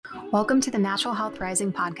Welcome to the Natural Health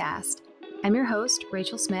Rising podcast. I'm your host,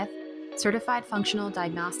 Rachel Smith, certified functional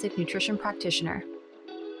diagnostic nutrition practitioner.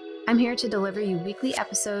 I'm here to deliver you weekly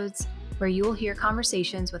episodes where you will hear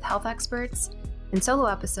conversations with health experts and solo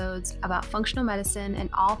episodes about functional medicine and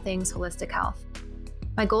all things holistic health.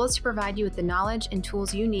 My goal is to provide you with the knowledge and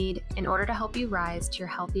tools you need in order to help you rise to your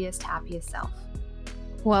healthiest, happiest self.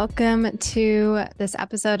 Welcome to this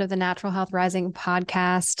episode of the Natural Health Rising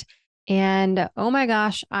podcast. And oh my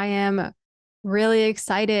gosh, I am really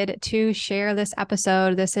excited to share this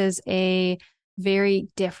episode. This is a very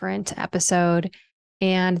different episode.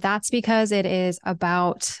 And that's because it is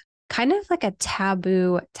about kind of like a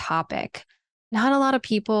taboo topic. Not a lot of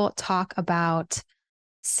people talk about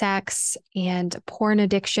sex and porn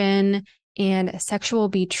addiction and sexual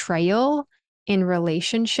betrayal in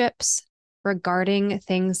relationships regarding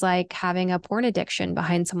things like having a porn addiction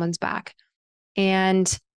behind someone's back.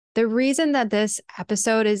 And the reason that this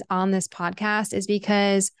episode is on this podcast is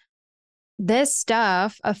because this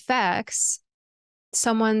stuff affects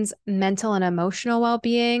someone's mental and emotional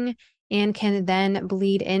well-being and can then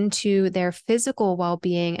bleed into their physical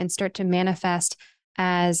well-being and start to manifest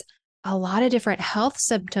as a lot of different health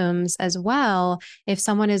symptoms as well if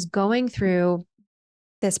someone is going through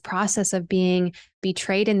this process of being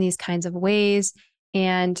betrayed in these kinds of ways.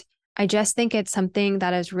 And I just think it's something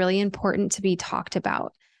that is really important to be talked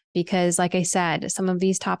about. Because like I said, some of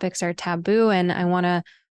these topics are taboo and I want to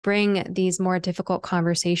bring these more difficult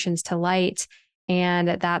conversations to light.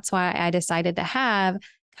 And that's why I decided to have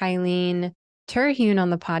Kylene Terhune on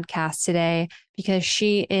the podcast today, because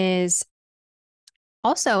she is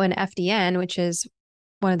also an FDN, which is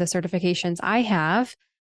one of the certifications I have.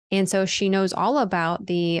 And so she knows all about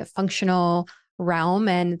the functional realm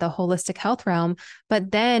and the holistic health realm. But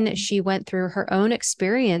then she went through her own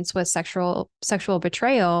experience with sexual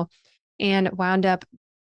betrayal and wound up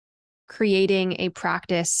creating a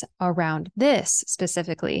practice around this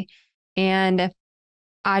specifically. And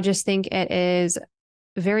I just think it is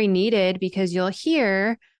very needed because you'll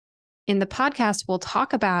hear in the podcast, we'll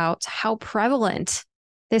talk about how prevalent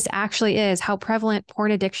this actually is, how prevalent porn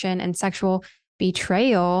addiction and sexual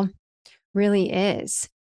betrayal really is.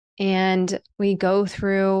 And we go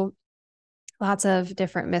through lots of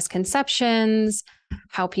different misconceptions,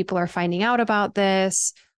 how people are finding out about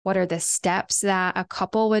this, what are the steps that a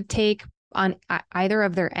couple would take on either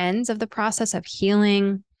of their ends of the process of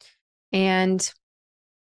healing. And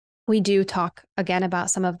we do talk again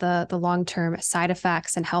about some of the long-term side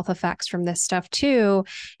effects and health effects from this stuff too,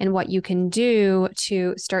 and what you can do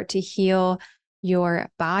to start to heal your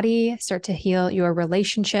body, start to heal your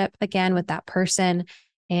relationship again with that person,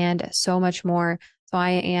 and so much more. So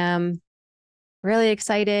I am really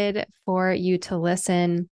excited for you to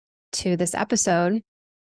listen to this episode.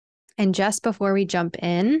 And just before we jump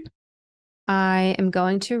in, I am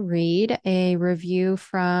going to read a review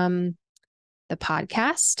from the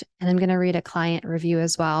podcast, and I'm going to read a client review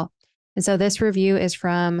as well. And so this review is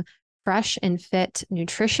from Fresh and Fit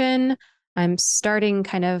Nutrition. I'm starting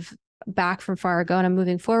kind of back from far ago and I'm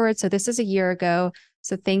moving forward. So this is a year ago.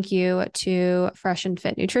 So thank you to Fresh and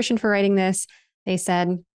Fit Nutrition for writing this. They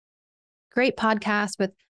said, great podcast with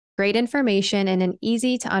great information in an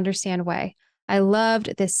easy to understand way. I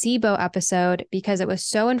loved the SIBO episode because it was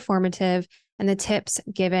so informative and the tips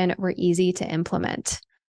given were easy to implement.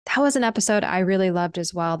 That was an episode I really loved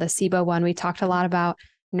as well. The SIBO one, we talked a lot about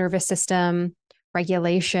nervous system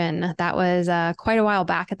regulation. That was quite a while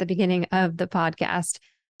back at the beginning of the podcast.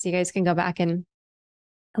 So you guys can go back and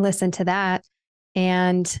listen to that.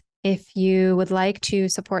 And if you would like to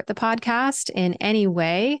support the podcast in any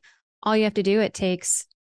way, all you have to do, it takes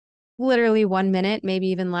literally 1 minute, maybe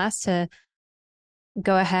even less, to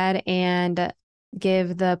go ahead and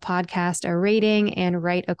give the podcast a rating and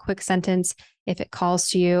write a quick sentence if it calls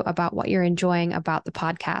to you about what you're enjoying about the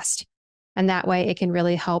podcast. And that way it can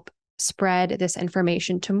really help spread this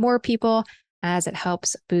information to more people as it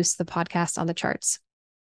helps boost the podcast on the charts.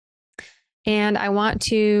 And I want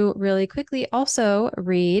to really quickly also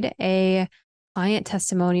read a client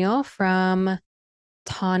testimonial from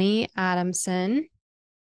Tawny Adamson.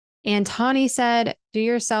 And Tawny said, do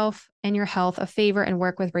yourself and your health a favor and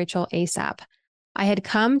work with Rachel ASAP. I had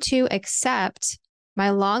come to accept my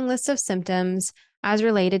long list of symptoms as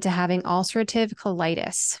related to having ulcerative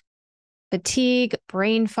colitis, fatigue,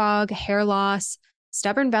 brain fog, hair loss,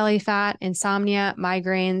 stubborn belly fat, insomnia,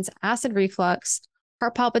 migraines, acid reflux,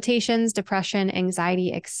 heart palpitations, depression,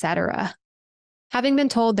 anxiety, etc. Having been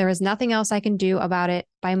told there was nothing else I can do about it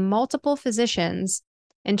by multiple physicians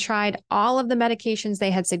and tried all of the medications they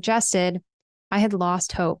had suggested, I had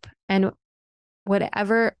lost hope and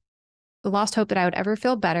whatever lost hope that I would ever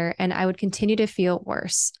feel better, and I would continue to feel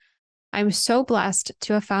worse. I'm so blessed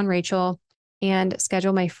to have found Rachel and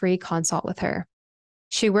schedule my free consult with her.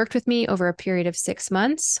 She worked with me over a period of 6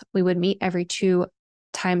 months. We would meet every 2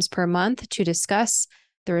 times per month to discuss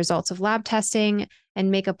the results of lab testing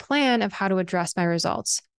and make a plan of how to address my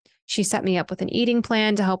results. She set me up with an eating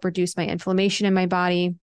plan to help reduce my inflammation in my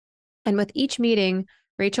body. And with each meeting,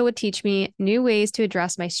 Rachel would teach me new ways to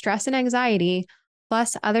address my stress and anxiety,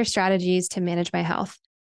 plus other strategies to manage my health.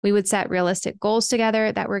 We would set realistic goals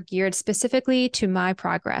together that were geared specifically to my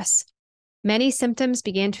progress. Many symptoms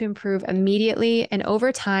began to improve immediately and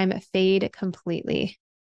over time fade completely.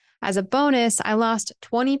 As a bonus, I lost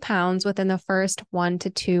 20 pounds within the first 1 to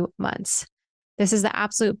 2 months. This is the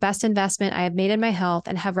absolute best investment I have made in my health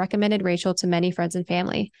and have recommended Rachel to many friends and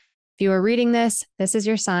family. If you are reading this, this is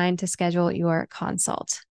your sign to schedule your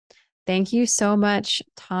consult. Thank you so much,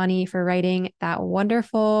 Tani, for writing that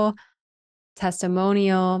wonderful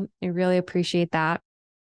testimonial. I really appreciate that.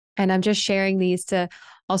 And I'm just sharing these to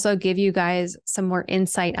also give you guys some more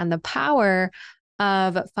insight on the power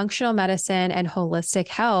of functional medicine and holistic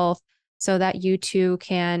health so that you too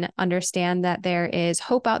can understand that there is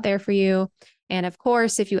hope out there for you. And of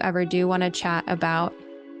course, if you ever do want to chat about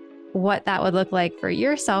what that would look like for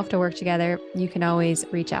yourself to work together, you can always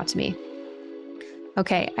reach out to me.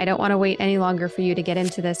 Okay, I don't want to wait any longer for you to get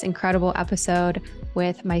into this incredible episode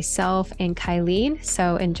with myself and Kylene,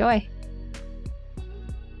 so enjoy.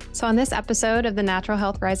 So on this episode of the Natural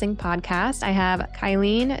Health Rising podcast, I have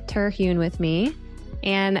Kylene Terhune with me.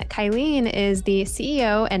 And Kylene is the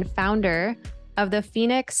CEO and founder of the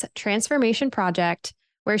Phoenix Transformation Project,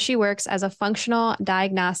 where she works as a functional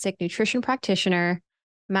diagnostic nutrition practitioner,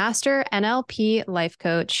 master NLP life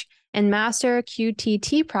coach, and master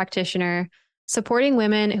QTT practitioner, supporting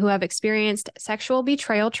women who have experienced sexual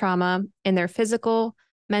betrayal trauma in their physical,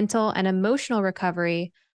 mental, and emotional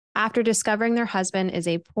recovery after discovering their husband is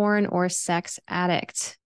a porn or sex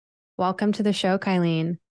addict. Welcome to the show,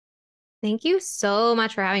 Kylene. Thank you so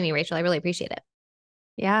much for having me, Rachel. I really appreciate it.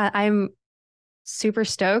 Yeah, I'm super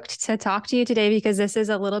stoked to talk to you today because this is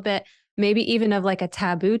a little bit maybe even of like a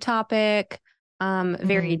taboo topic,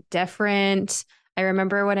 very different. I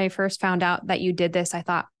remember when I first found out that you did this, I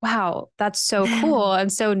thought, wow, that's so cool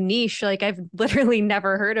and so niche. Like I've literally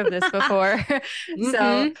never heard of this before. So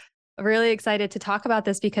I'm really excited to talk about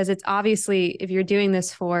this because it's obviously, if you're doing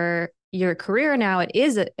this for your career now, it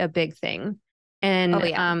is a big thing. And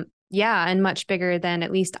and much bigger than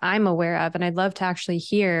at least I'm aware of. And I'd love to actually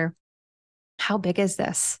hear, how big is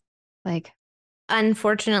this? Like,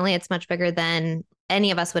 unfortunately, it's much bigger than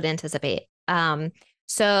any of us would anticipate.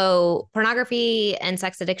 So pornography and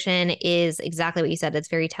sex addiction is exactly what you said. It's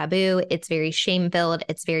very taboo. It's very shame-filled.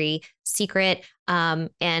 It's very secret.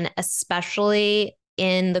 And especially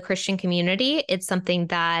in the Christian community, it's something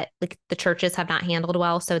that like the churches have not handled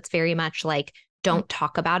well. So it's very much like, don't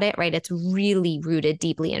talk about it, right? It's really rooted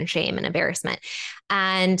deeply in shame and embarrassment.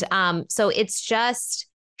 And so it's just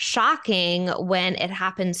shocking when it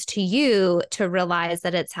happens to you to realize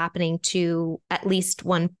that it's happening to at least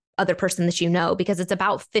one other person that you know, because it's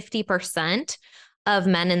about 50% of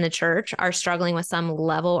men in the church are struggling with some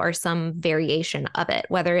level or some variation of it,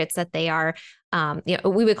 whether it's that they are,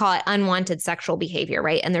 we would call it unwanted sexual behavior,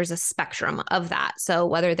 right? And there's a spectrum of that. So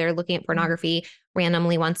whether they're looking at pornography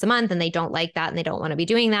randomly once a month and they don't like that and they don't want to be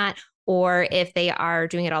doing that, or if they are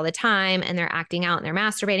doing it all the time and they're acting out and they're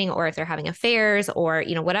masturbating, or if they're having affairs or,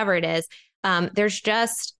 whatever it is, there's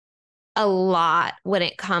just a lot when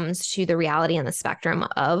it comes to the reality and the spectrum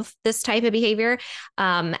of this type of behavior.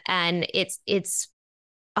 And it's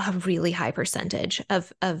a really high percentage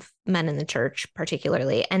of men in the church,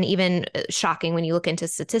 particularly, and even shocking when you look into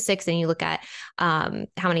statistics and you look at how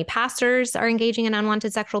many pastors are engaging in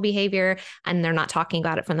unwanted sexual behavior, and they're not talking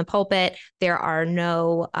about it from the pulpit. There are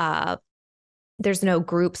there's no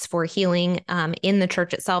groups for healing in the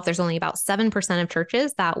church itself. There's only about 7% of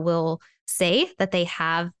churches that will say that they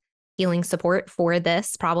have healing support for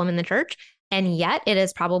this problem in the church. And yet it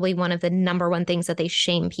is probably one of the number one things that they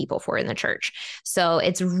shame people for in the church. So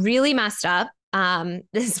it's really messed up.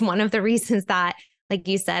 This is one of the reasons that, like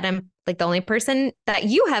you said, I'm like the only person that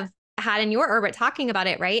you have had in your orbit talking about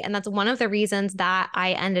it, right? And that's one of the reasons that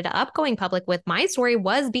I ended up going public with my story,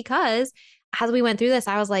 was because as we went through this,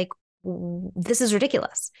 I was like, this is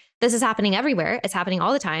ridiculous. This is happening everywhere. It's happening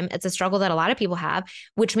all the time. It's a struggle that a lot of people have,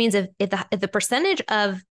 which means if the percentage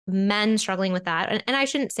of men struggling with that, and I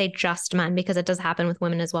shouldn't say just men because it does happen with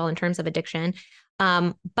women as well in terms of addiction.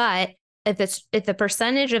 But if the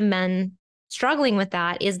percentage of men struggling with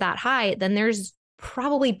that is that high, then there's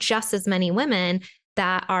probably just as many women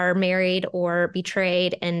that are married or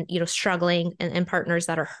betrayed and, struggling, and partners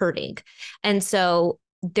that are hurting. And so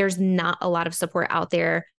there's not a lot of support out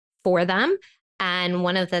there for them. And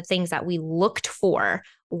one of the things that we looked for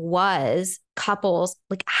was couples,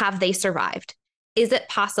 like, have they survived? Is it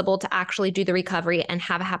possible to actually do the recovery and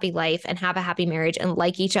have a happy life and have a happy marriage and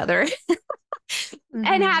like each other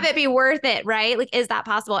and have it be worth it, right? Like, is that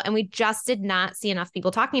possible? And we just did not see enough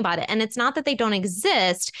people talking about it. And it's not that they don't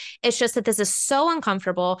exist. It's just that this is so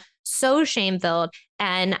uncomfortable, so shame-filled.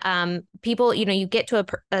 And people, you get to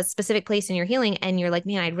a specific place in your healing and you're like,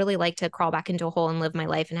 man, I'd really like to crawl back into a hole and live my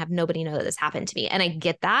life and have nobody know that this happened to me. And I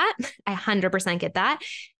get that. I 100% get that.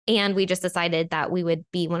 And we just decided that we would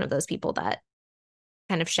be one of those people that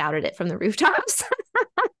kind of shouted it from the rooftops.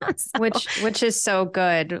 Which is so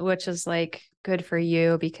good, which is like good for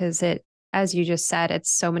you, because it, as you just said,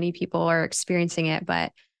 it's so many people are experiencing it, and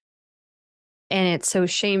it's so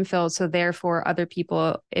shame-filled. So therefore other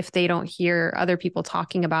people, if they don't hear other people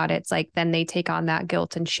talking about it, it's like, then they take on that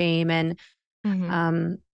guilt and shame and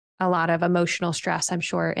a lot of emotional stress, I'm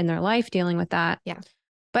sure, in their life dealing with that. Yeah.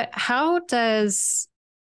 But how does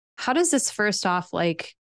this first off,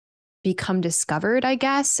 like, become discovered, I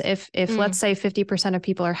guess? If let's say 50% of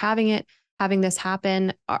people are having this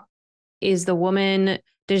happen, is the woman,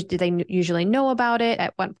 do they usually know about it?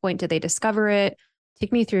 At what point did they discover it?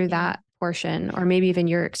 Take me through that portion, or maybe even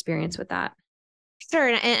your experience with that. Sure.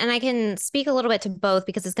 And I can speak a little bit to both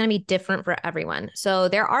because it's going to be different for everyone. So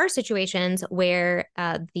there are situations where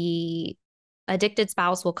the addicted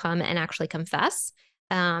spouse will come and actually confess.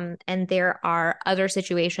 And there are other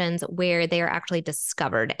situations where they are actually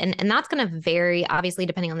discovered. And that's going to vary, obviously,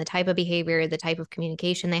 depending on the type of behavior, the type of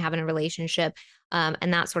communication they have in a relationship,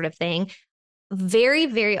 and that sort of thing. Very,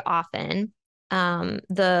 very often,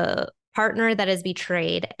 the partner that is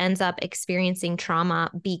betrayed ends up experiencing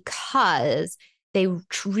trauma because they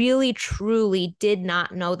really, truly did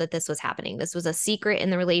not know that this was happening. This was a secret in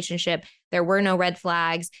the relationship. There were no red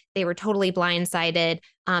flags. They were totally blindsided.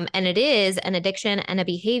 And it is an addiction and a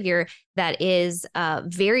behavior that is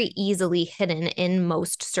very easily hidden in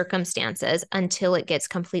most circumstances until it gets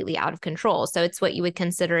completely out of control. So it's what you would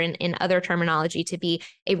consider in other terminology to be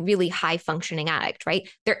a really high functioning addict, right?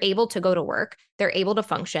 They're able to go to work. They're able to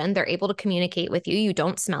function. They're able to communicate with you. You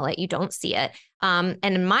don't smell it. You don't see it. And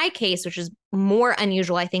in my case, which is more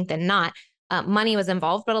unusual, I think, than not, money was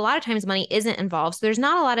involved, but a lot of times money isn't involved. So there's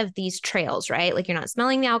not a lot of these trails, right? Like, you're not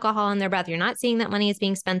smelling the alcohol in their breath. You're not seeing that money is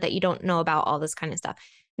being spent that you don't know about, all this kind of stuff.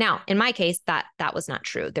 Now, in my case, that was not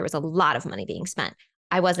true. There was a lot of money being spent.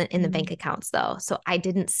 I wasn't in the bank accounts though. So I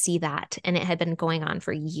didn't see that. And it had been going on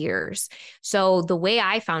for years. So the way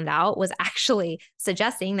I found out was actually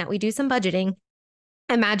suggesting that we do some budgeting.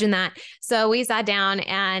 Imagine that. So we sat down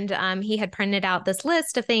and he had printed out this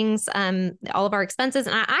list of things, all of our expenses.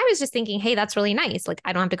 And I was just thinking, hey, that's really nice. Like,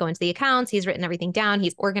 I don't have to go into the accounts. He's written everything down.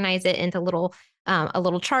 He's organized it into a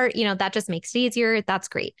little chart. That just makes it easier. That's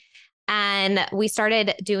great. And we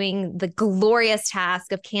started doing the glorious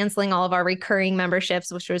task of canceling all of our recurring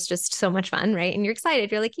memberships, which was just so much fun, right? And you're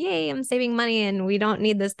excited. You're like, yay, I'm saving money and we don't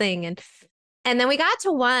need this thing. And then we got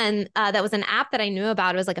to one that was an app that I knew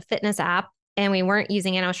about. It was like a fitness app. And we weren't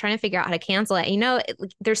using it. I was trying to figure out how to cancel it.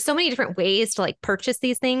 There's so many different ways to like purchase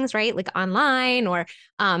these things, right? Like online or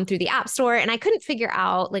through the app store. And I couldn't figure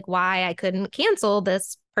out like why I couldn't cancel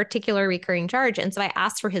this particular recurring charge. And so I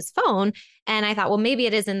asked for his phone and I thought, well, maybe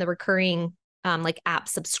it is in the recurring like app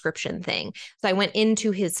subscription thing. So I went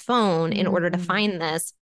into his phone in order to find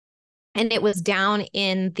this. And it was down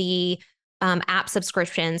in the app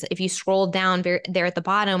subscriptions. If you scroll down there at the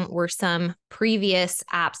bottom were some previous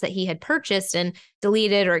apps that he had purchased and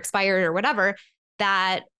deleted or expired or whatever,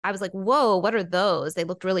 that I was like, whoa, what are those? They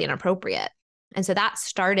looked really inappropriate. And so that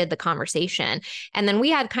started the conversation. And then we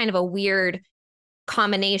had kind of a weird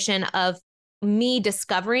combination of me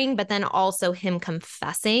discovering, but then also him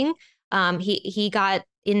confessing. He got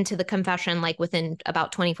into the confession like within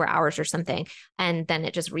about 24 hours or something. And then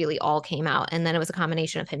it just really all came out. And then it was a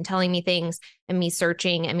combination of him telling me things and me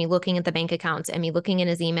searching and me looking at the bank accounts and me looking in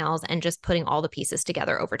his emails and just putting all the pieces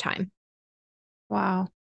together over time. Wow.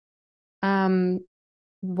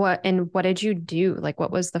 What did you do? Like,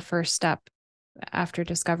 what was the first step after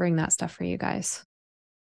discovering that stuff for you guys?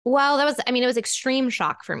 Well, it was extreme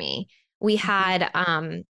shock for me. We had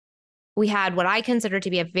what I consider to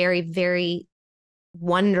be a very, very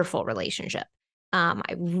wonderful relationship.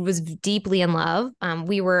 I was deeply in love.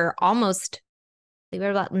 We were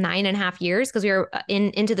about 9.5 years because we were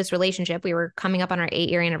into this relationship. We were coming up on our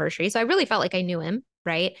 8-year anniversary. So I really felt like I knew him.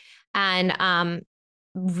 Right. And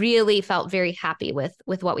really felt very happy with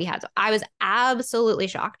what we had. So I was absolutely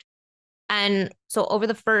shocked. And so over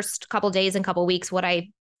the first couple days and couple weeks, what I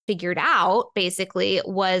figured out basically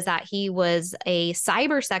was that he was a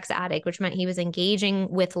cyber sex addict, which meant he was engaging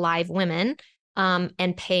with live women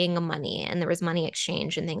and paying money, and there was money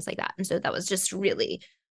exchange and things like that. And so that was just really,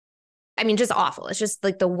 I mean, just awful. It's just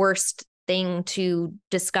like the worst thing to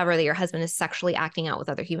discover, that your husband is sexually acting out with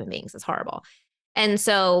other human beings. It's horrible. And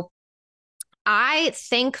so I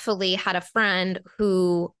thankfully had a friend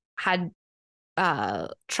who had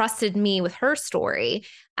trusted me with her story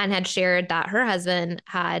and had shared that her husband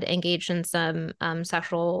had engaged in some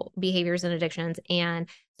sexual behaviors and addictions. And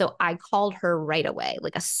so I called her right away,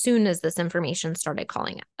 like as soon as this information started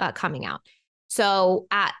coming out. So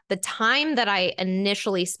at the time that I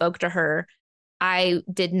initially spoke to her, I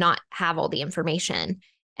did not have all the information,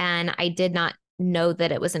 and I did not know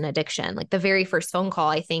that it was an addiction. Like the very first phone call,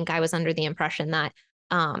 I think I was under the impression that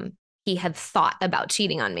he had thought about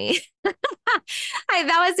cheating on me.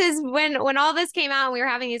 That was when all this came out and we were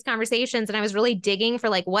having these conversations, and I was really digging for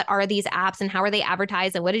like, what are these apps and how are they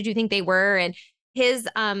advertised and what did you think they were? And his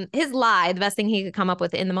lie, the best thing he could come up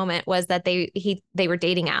with in the moment, was that they were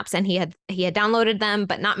dating apps, and he had downloaded them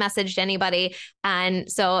but not messaged anybody.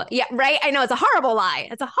 And so, yeah, right. I know it's a horrible lie.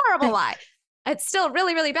 It's a horrible lie. It's still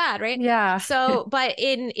really, really bad, right? Yeah. So, but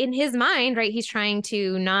in his mind, right, he's trying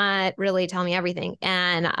to not really tell me everything.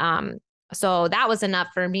 And so that was enough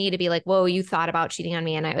for me to be like, whoa, you thought about cheating on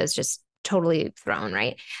me. And I was just totally thrown,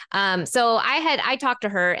 right? So I talked to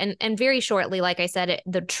her, and very shortly, like I said,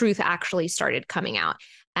 the truth actually started coming out.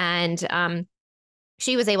 And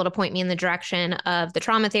she was able to point me in the direction of the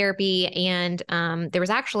trauma therapy. And there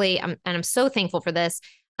was actually, and I'm so thankful for this,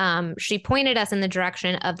 she pointed us in the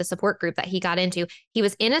direction of the support group that he got into. He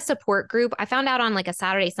was in a support group. I found out on like a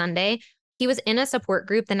Saturday, Sunday. He was in a support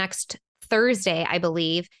group the next Thursday, I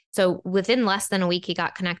believe. So within less than a week, he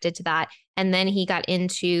got connected to that. And then he got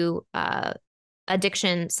into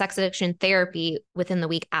sex addiction therapy within the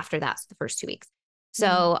week after that. So the first 2 weeks.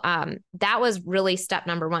 So that was really step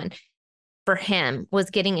number one for him, was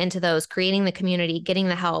getting into those, creating the community, getting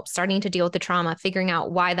the help, starting to deal with the trauma, figuring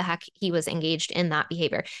out why the heck he was engaged in that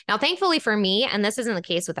behavior. Now, thankfully for me, and this isn't the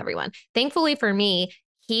case with everyone, thankfully for me,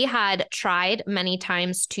 he had tried many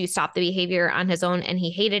times to stop the behavior on his own, and he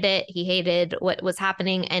hated it. He hated what was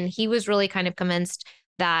happening. And he was really kind of convinced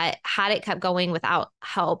that had it kept going without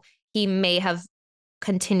help, he may have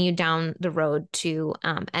continued down the road to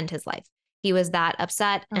end his life. He was that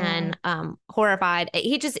upset and horrified.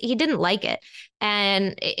 He didn't like it.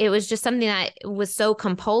 And it was just something that was so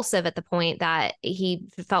compulsive at the point that he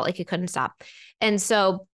felt like he couldn't stop. And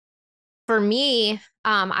so for me,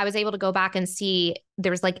 I was able to go back and see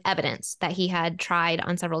there was like evidence that he had tried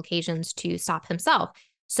on several occasions to stop himself.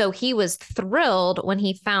 So he was thrilled when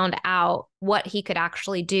he found out what he could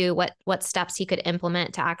actually do, what steps he could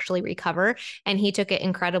implement to actually recover. And he took it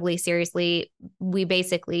incredibly seriously. We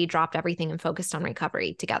basically dropped everything and focused on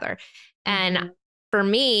recovery together. And for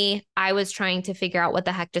me, I was trying to figure out what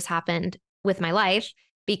the heck just happened with my life,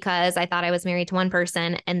 because I thought I was married to one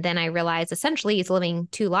person. And then I realized essentially he's living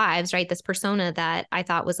two lives, right? This persona that I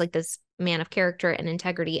thought was like this man of character and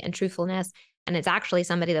integrity and truthfulness. And it's actually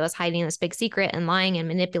somebody that was hiding this big secret and lying and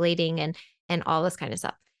manipulating and all this kind of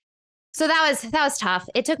stuff. So that was tough.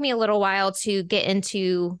 It took me a little while to get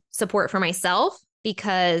into support for myself,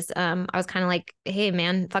 because I was kind of like, hey,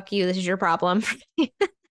 man, fuck you. This is your problem.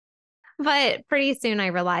 But pretty soon I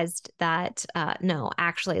realized that, no,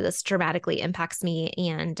 actually, this dramatically impacts me,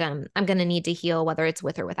 and I'm going to need to heal, whether it's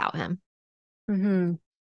with or without him. Mm-hmm.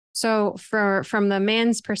 So from the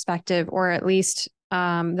man's perspective, or at least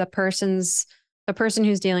the person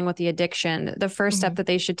who's dealing with the addiction, the first step that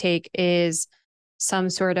they should take is some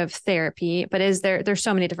sort of therapy. But there's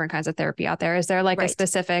so many different kinds of therapy out there. Is there like a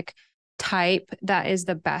specific type that is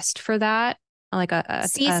the best for that? Like a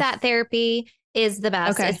CSAT therapy is the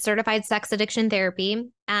best. Okay. It's certified sex addiction therapy.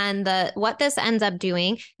 And what this ends up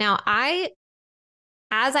doing now,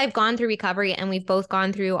 as I've gone through recovery, and we've both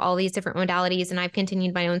gone through all these different modalities, and I've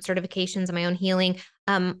continued my own certifications and my own healing,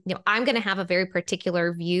 I'm going to have a very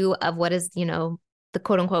particular view of what is, the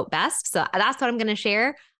quote unquote best. So that's what I'm going to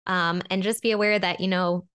share. And just be aware that,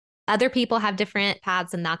 other people have different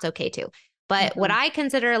paths, and that's okay too. But what I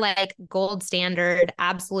consider like gold standard,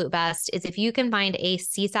 absolute best, is if you can find a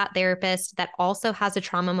CSAT therapist that also has a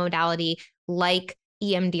trauma modality like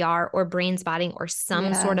EMDR or brain spotting or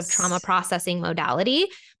some sort of trauma processing modality,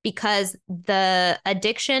 because the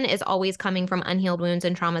addiction is always coming from unhealed wounds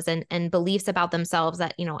and traumas and beliefs about themselves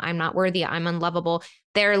that, I'm not worthy, I'm unlovable.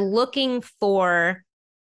 They're looking for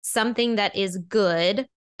something that is good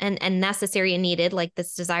and necessary and needed, like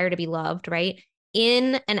this desire to be loved, right?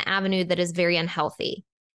 In an avenue that is very unhealthy.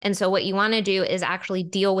 And so what you want to do is actually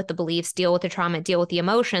deal with the beliefs, deal with the trauma, deal with the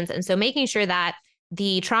emotions. And so making sure that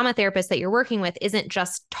the trauma therapist that you're working with isn't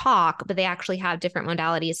just talk, but they actually have different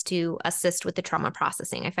modalities to assist with the trauma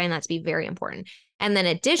processing. I find that to be very important. And then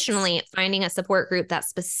additionally, finding a support group that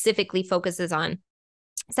specifically focuses on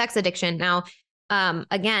sex addiction. Now,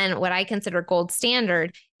 again, what I consider gold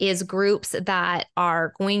standard is groups that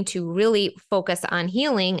are going to really focus on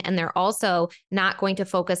healing, and they're also not going to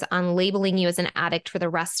focus on labeling you as an addict for the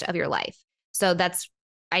rest of your life. So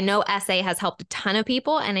I know SA has helped a ton of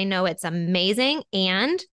people, and I know it's amazing.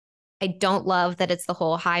 And I don't love that it's the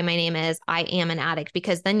whole, hi, my name is, I am an addict,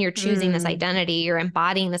 because then you're choosing this identity, you're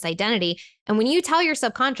embodying this identity. And when you tell your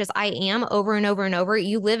subconscious, I am, over and over and over,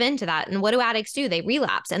 you live into that. And what do addicts do? They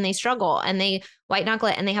relapse and they struggle and they white knuckle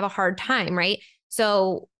it and they have a hard time, right?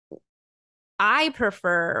 So I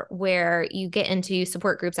prefer where you get into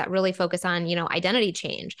support groups that really focus on, identity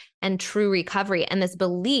change and true recovery, and this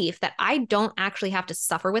belief that I don't actually have to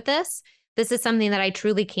suffer with this. This is something that I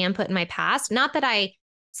truly can put in my past. Not that I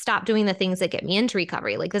stop doing the things that get me into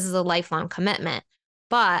recovery. Like, this is a lifelong commitment,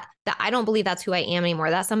 but that I don't believe that's who I am anymore.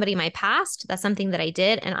 That's somebody in my past. That's something that I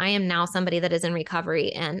did. And I am now somebody that is in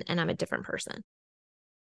recovery, and I'm a different person.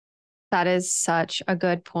 That is such a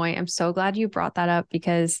good point. I'm so glad you brought that up,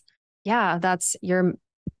 because you're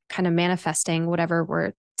kind of manifesting whatever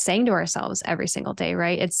we're saying to ourselves every single day,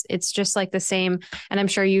 right? It's just like the same. And I'm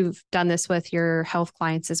sure you've done this with your health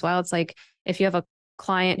clients as well. It's like, if you have a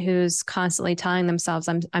client who's constantly telling themselves,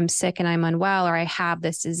 I'm sick and I'm unwell, or I have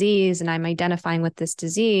this disease and I'm identifying with this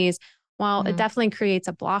disease, well, it definitely creates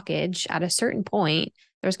a blockage at a certain point.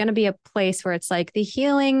 There's going to be a place where it's like the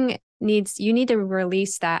healing you need to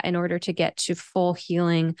release that in order to get to full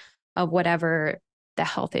healing of whatever the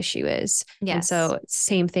health issue is. Yes. And so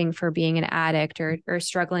same thing for being an addict or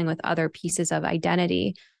struggling with other pieces of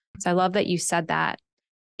identity. So I love that you said that.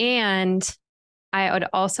 And I would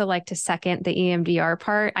also like to second the EMDR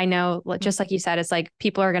part. I know, just like you said, it's like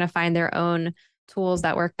people are going to find their own tools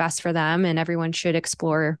that work best for them, and everyone should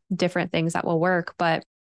explore different things that will work. But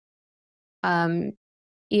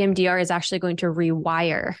EMDR is actually going to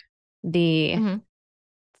rewire the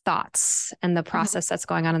thoughts and the process that's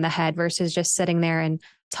going on in the head versus just sitting there and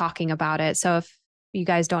talking about it. So if you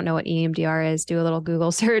guys don't know what EMDR is, do a little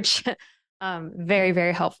Google search. Very,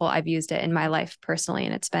 very helpful. I've used it in my life personally,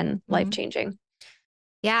 and it's been life-changing.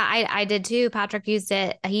 Yeah, I did too. Patrick used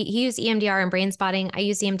it. He used EMDR and brain spotting. I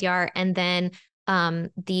use EMDR, and then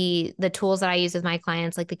the tools that I use with my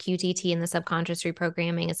clients, like the QTT and the subconscious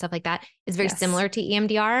reprogramming and stuff like that, is very similar to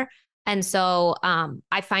EMDR. And so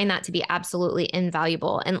I find that to be absolutely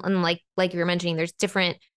invaluable. And like you were mentioning, there's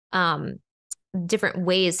different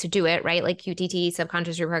ways to do it, right? Like QTT,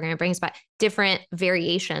 subconscious reprogramming, brain spot, different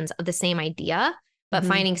variations of the same idea, but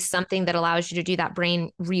finding something that allows you to do that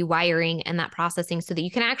brain rewiring and that processing so that you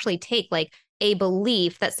can actually take like a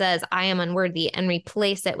belief that says I am unworthy and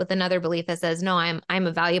replace it with another belief that says, no, I'm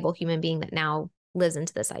a valuable human being that now lives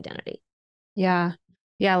into this identity. Yeah.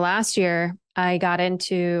 Yeah. Last year I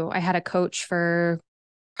had a coach for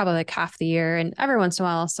probably like half the year, and every once in a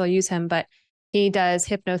while I'll still use him, but he does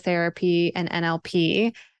hypnotherapy and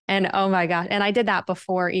NLP. And oh my gosh. And I did that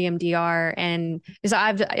before EMDR. And so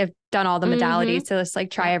I've done all the modalities to just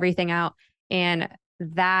like try everything out. And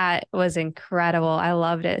that was incredible. I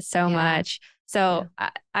loved it so much. So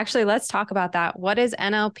actually, let's talk about that. What is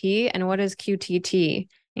NLP and what is QTT?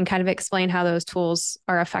 And kind of explain how those tools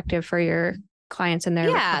are effective for your clients in their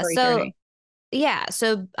recovery journey. Yeah.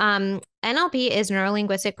 So NLP is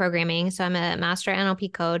neuro-linguistic programming. So I'm a master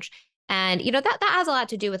NLP coach. And, that has a lot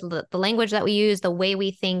to do with the language that we use, the way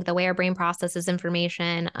we think, the way our brain processes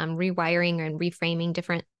information, rewiring and reframing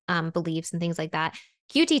different beliefs and things like that.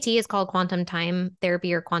 QTT is called quantum time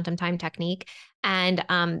therapy or quantum time technique. And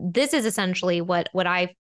this is essentially what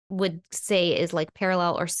I would say is like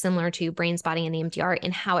parallel or similar to brain spotting and EMDR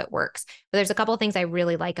in how it works. But there's a couple of things I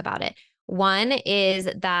really like about it. One is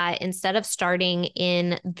that instead of starting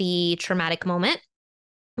in the traumatic moment,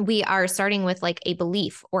 we are starting with like a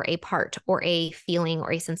belief or a part or a feeling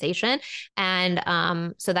or a sensation.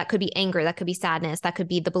 And so that could be anger, that could be sadness, that could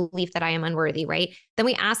be the belief that I am unworthy, right? Then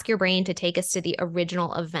we ask your brain to take us to the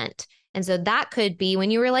original event. And so that could be when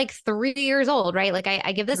you were like 3 years old, right? Like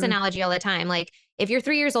I give this analogy all the time. Like if you're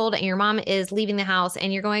 3 years old and your mom is leaving the house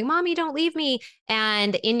and you're going, Mommy, don't leave me.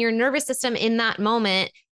 And in your nervous system in that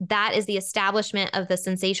moment, that is the establishment of the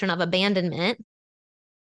sensation of abandonment.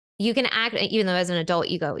 You can act, even though as an adult,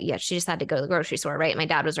 you go, yeah, she just had to go to the grocery store, right? My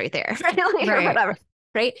dad was right there, right? Or whatever,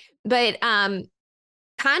 right? But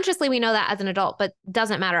consciously, we know that as an adult, but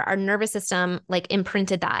doesn't matter. Our nervous system like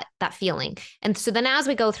imprinted that feeling. And so then as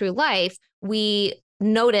we go through life, we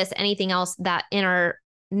notice anything else that in our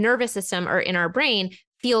nervous system or in our brain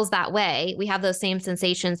feels that way. We have those same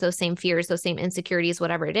sensations, those same fears, those same insecurities,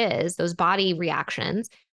 whatever it is, those body reactions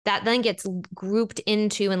that then gets grouped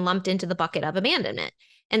into and lumped into the bucket of abandonment.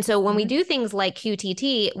 And so when we do things like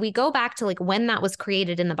QTT, we go back to like when that was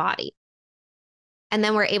created in the body. And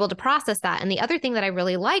then we're able to process that. And the other thing that I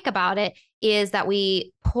really like about it is that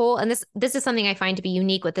we pull, and this is something I find to be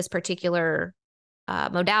unique with this particular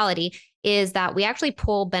modality, is that we actually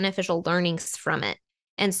pull beneficial learnings from it.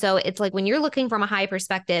 And so it's like when you're looking from a high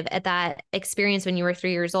perspective at that experience when you were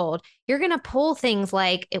 3 years old, you're going to pull things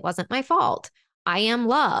like, it wasn't my fault. I am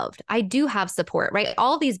loved. I do have support, right?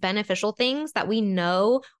 All these beneficial things that we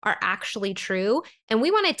know are actually true. And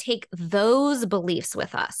we want to take those beliefs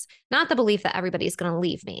with us, not the belief that everybody's going to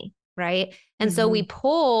leave me, right? And so we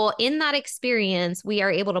pull in that experience, we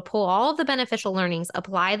are able to pull all of the beneficial learnings,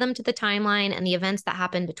 apply them to the timeline and the events that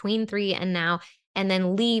happened between 3 and now, and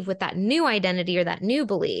then leave with that new identity or that new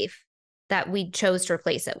belief that we chose to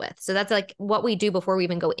replace it with. So that's like what we do before we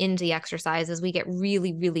even go into the exercise is we get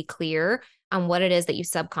really, really clear on what it is that you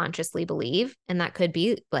subconsciously believe. And that could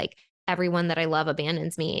be like, everyone that I love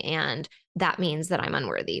abandons me, and that means that I'm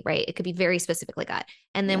unworthy, right? It could be very specific like that.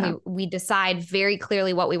 And then we decide very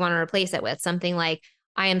clearly what we want to replace it with. Something like,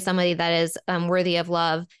 I am somebody that is worthy of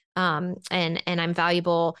love, and I'm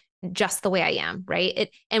valuable just the way I am, right?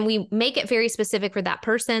 And we make it very specific for that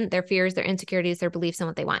person, their fears, their insecurities, their beliefs, and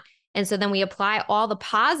what they want. And so then we apply all the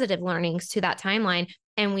positive learnings to that timeline,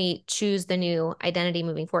 and we choose the new identity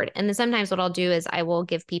moving forward. And then sometimes what I'll do is I will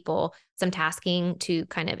give people some tasking to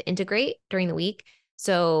kind of integrate during the week.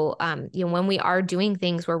 So, when we are doing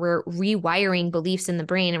things where we're rewiring beliefs in the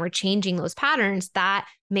brain and we're changing those patterns, that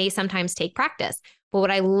may sometimes take practice. But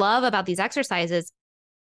what I love about these exercises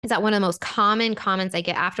is that one of the most common comments I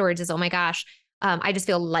get afterwards is, oh my gosh, I just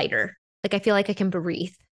feel lighter. Like I feel like I can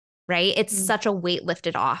breathe, right? It's such a weight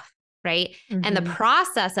lifted off, right? And the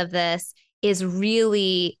process of this is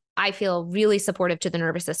really, I feel really supportive to the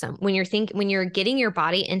nervous system. When you're getting your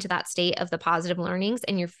body into that state of the positive learnings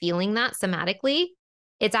and you're feeling that somatically,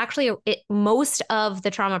 it's actually most of the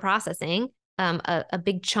trauma processing, a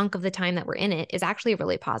big chunk of the time that we're in it is actually a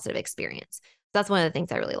really positive experience. That's one of the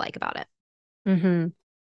things I really like about it.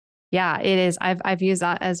 Yeah, it is. I've used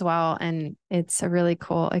that as well. And it's a really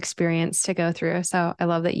cool experience to go through. So I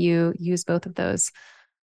love that you use both of those.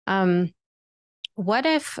 What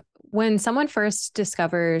if when someone first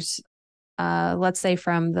discovers, let's say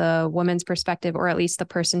from the woman's perspective, or at least the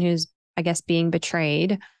person who's, I guess, being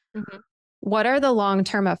betrayed, what are the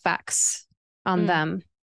long-term effects on them?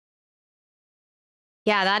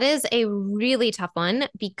 Yeah, that is a really tough one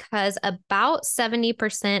because about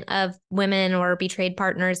 70% of women or betrayed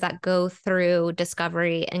partners that go through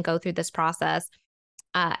discovery and go through this process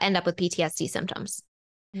end up with PTSD symptoms.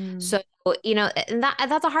 So,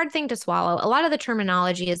 that's a hard thing to swallow. A lot of the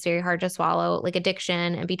terminology is very hard to swallow, like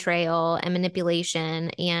addiction and betrayal and manipulation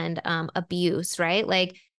and abuse, right?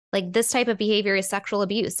 Like this type of behavior is sexual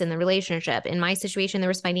abuse in the relationship. In my situation, there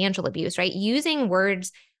was financial abuse, right? Using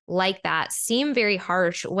words like that seem very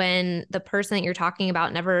harsh when the person that you're talking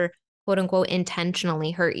about never, quote unquote,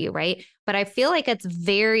 intentionally hurt you, right? But I feel like it's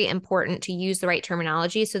very important to use the right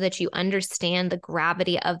terminology so that you understand the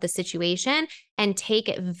gravity of the situation and take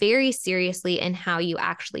it very seriously in how you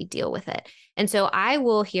actually deal with it. And so I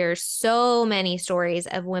will hear so many stories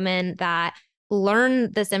of women that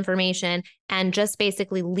learn this information and just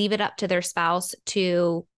basically leave it up to their spouse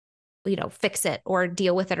to fix it or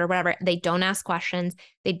deal with it or whatever. They don't ask questions.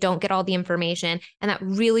 They don't get all the information. And that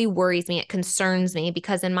really worries me. It concerns me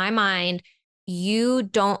because in my mind, if you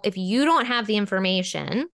don't have the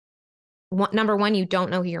information, number one, you don't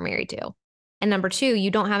know who you're married to. And number two, you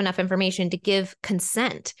don't have enough information to give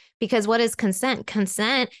consent, because what is consent?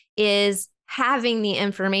 Consent is having the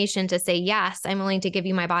information to say, yes, I'm willing to give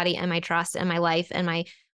you my body and my trust and my life and my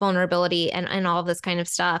vulnerability and all of this kind of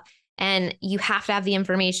stuff. And you have to have the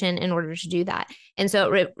information in order to do that. And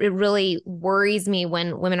so it really worries me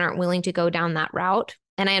when women aren't willing to go down that route.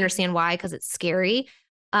 And I understand why, because it's scary.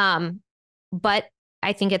 But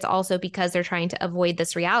I think it's also because they're trying to avoid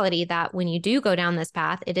this reality that when you do go down this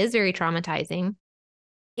path, it is very traumatizing.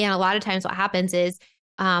 And a lot of times what happens is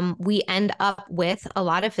we end up with a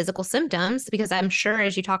lot of physical symptoms, because I'm sure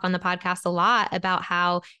as you talk on the podcast a lot about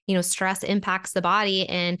how, stress impacts the body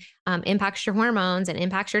and impacts your hormones and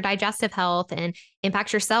impacts your digestive health and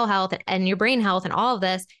impacts your cell health and your brain health and all of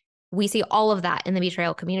this. We see all of that in the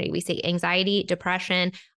betrayal community. We see anxiety,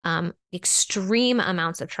 depression, extreme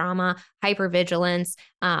amounts of trauma, hypervigilance.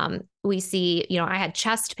 We see, I had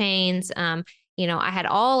chest pains, I had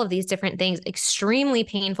all of these different things, extremely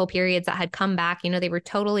painful periods that had come back. They were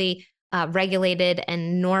totally regulated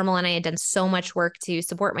and normal. And I had done so much work to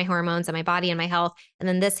support my hormones and my body and my health. And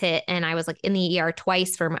then this hit, and I was like in the ER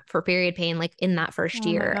twice for period pain, like in that first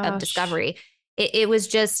year of discovery. It was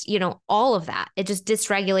just, all of that. It just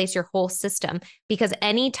dysregulates your whole system, because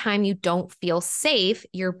anytime you don't feel safe,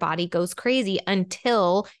 your body goes crazy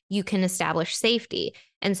until you can establish safety.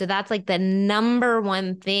 And so that's like the number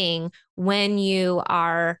one thing when you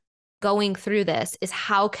are going through this is,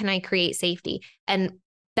 how can I create safety? And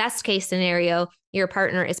best case scenario, your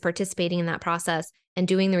partner is participating in that process and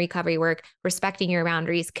doing the recovery work, respecting your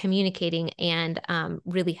boundaries, communicating, and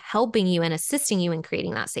really helping you and assisting you in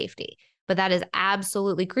creating that safety. But that is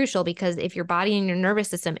absolutely crucial, because if your body and your nervous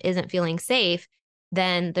system isn't feeling safe,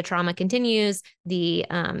 then the trauma continues, the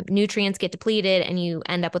nutrients get depleted, and you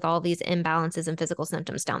end up with all these imbalances and physical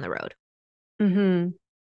symptoms down the road. Mm-hmm.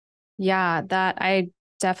 Yeah, that I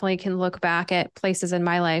definitely can look back at places in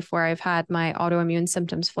my life where I've had my autoimmune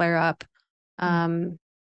symptoms flare up, and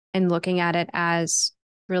looking at it as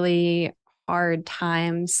really hard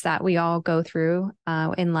times that we all go through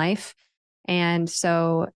in life. And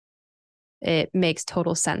so it makes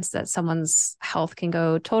total sense that someone's health can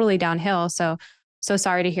go totally downhill. So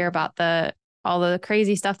sorry to hear about all the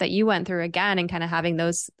crazy stuff that you went through again, and kind of having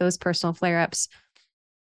those personal flare-ups.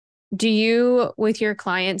 Do you, with your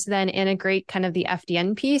clients, then integrate kind of the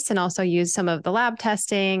FDN piece and also use some of the lab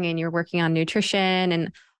testing, and you're working on nutrition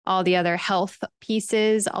and all the other health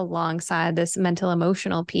pieces alongside this mental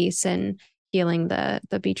emotional piece, and healing the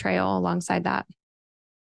betrayal alongside that?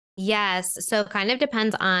 Yes. So it kind of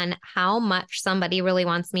depends on how much somebody really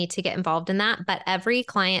wants me to get involved in that. But every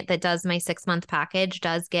client that does my 6-month package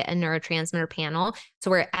does get a neurotransmitter panel.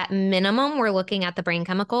 So we're at minimum, we're looking at the brain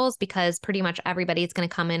chemicals, because pretty much everybody's going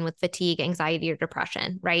to come in with fatigue, anxiety, or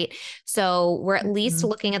depression, right? So we're at least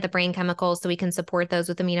looking at the brain chemicals so we can support those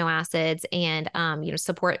with amino acids, and,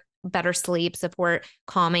 support better sleep, support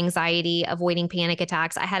calm anxiety, avoiding panic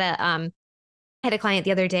attacks. I had a client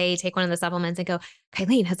the other day take one of the supplements and go,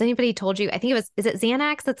 Kylene, has anybody told you? I think is it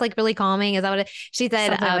Xanax that's like really calming? Is that what she said?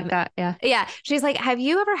 Something like that. Yeah. Yeah. She's like, have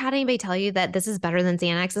you ever had anybody tell you that this is better than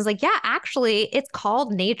Xanax? I was like, yeah, actually, it's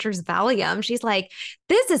called nature's Valium. She's like,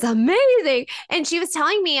 this is amazing. And she was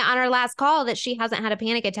telling me on our last call that she hasn't had a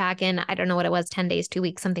panic attack in, I don't know what it was, 10 days, 2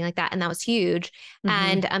 weeks, something like that. And that was huge.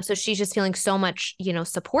 And so she's just feeling so much,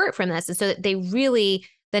 support from this. And so they really,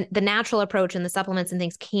 the natural approach and the supplements and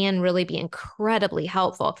things can really be incredibly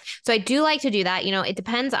helpful. So I do like to do that. It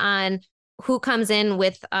depends on who comes in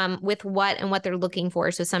with what and what they're looking for.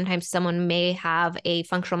 So sometimes someone may have a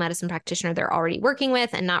functional medicine practitioner they're already working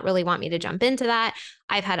with and not really want me to jump into that.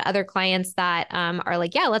 I've had other clients that are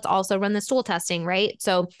like, yeah, let's also run the stool testing, right?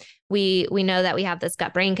 So we know that we have this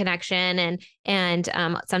gut-brain connection, and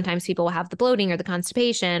sometimes people will have the bloating or the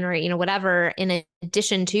constipation or whatever, in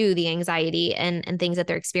addition to the anxiety and things that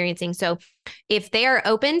they're experiencing. So if they are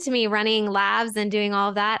open to me running labs and doing all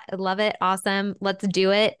of that, I love it. Awesome. Let's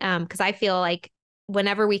do it. Because I feel like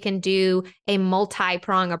whenever we can do a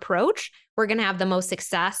multi-prong approach, we're going to have the most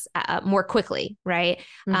success more quickly, right?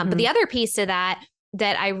 But the other piece to that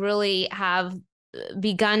I really have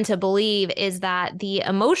begun to believe is that the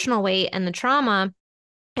emotional weight and the trauma,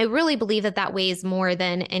 I really believe that weighs more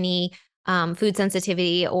than any food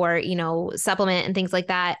sensitivity or, supplement and things like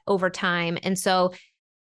that over time. And so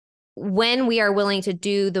when we are willing to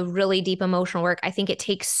do the really deep emotional work, I think it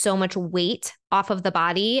takes so much weight off of the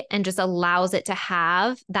body and just allows it to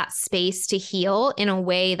have that space to heal in a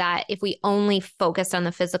way that if we only focused on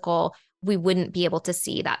the physical, we wouldn't be able to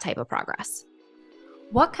see that type of progress.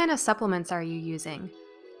 What kind of supplements are you using?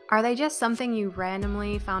 Are they just something you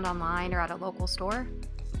randomly found online or at a local store?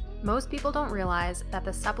 Most people don't realize that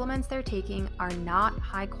the supplements they're taking are not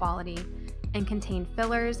high quality and contain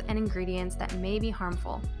fillers and ingredients that may be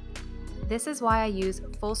harmful. This is why I use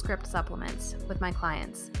full script supplements with my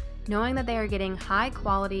clients, knowing that they are getting high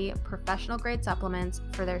quality, professional grade supplements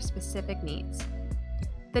for their specific needs.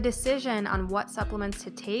 The decision on what supplements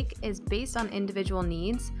to take is based on individual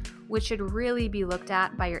needs, which should really be looked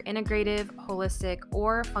at by your integrative, holistic,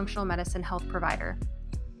 or functional medicine health provider.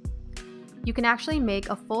 You can actually make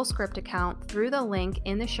a full script account through the link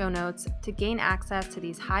in the show notes to gain access to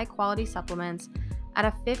these high quality supplements at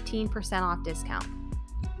a 15% off discount.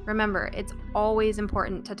 Remember, it's always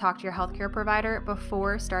important to talk to your healthcare provider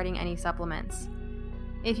before starting any supplements.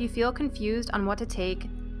 If you feel confused on what to take,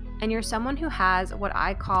 and you're someone who has what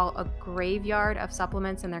I call a graveyard of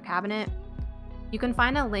supplements in their cabinet, you can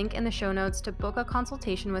find a link in the show notes to book a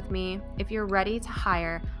consultation with me if you're ready to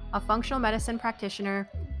hire a functional medicine practitioner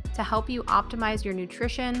to help you optimize your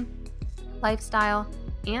nutrition, lifestyle,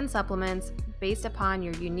 and supplements based upon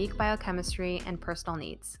your unique biochemistry and personal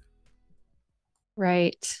needs.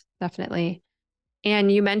 Right, definitely.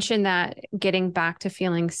 And you mentioned that getting back to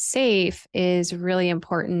feeling safe is really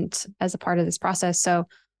important as a part of this process. So,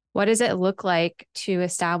 what does it look like to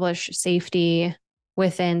establish safety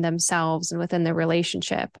within themselves and within the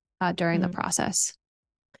relationship during the process?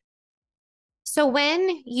 So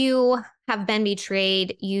when you have been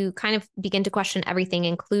betrayed, you kind of begin to question everything,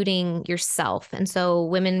 including yourself. And so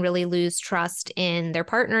women really lose trust in their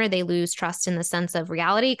partner. They lose trust in the sense of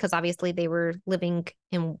reality because obviously they were living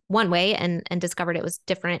in one way and discovered it was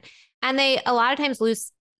different. And they a lot of times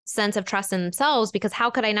lose sense of trust in themselves because how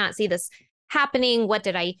could I not see this happening? What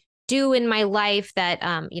did I do in my life that,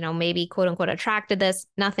 maybe quote unquote attracted this?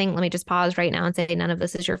 Nothing. Let me just pause right now and say none of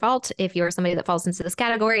this is your fault. If you're somebody that falls into this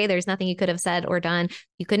category, there's nothing you could have said or done.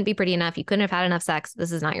 You couldn't be pretty enough. You couldn't have had enough sex.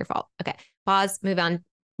 This is not your fault. Okay. Pause, move on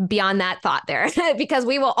beyond that thought there because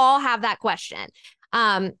we will all have that question.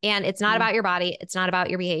 And it's not about your body. It's not about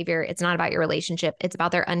your behavior. It's not about your relationship. It's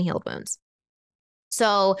about their unhealed wounds.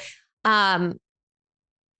 So,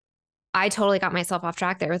 I totally got myself off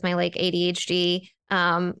track there with my like ADHD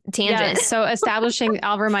tangent. Yeah, so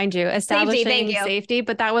I'll remind you, establishing safety,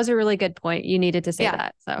 but that was a really good point. You needed to say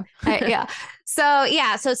that. So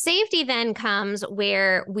So safety then comes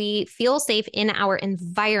where we feel safe in our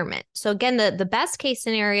environment. So again, the best case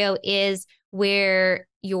scenario is where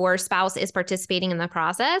your spouse is participating in the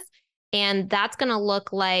process. And that's going to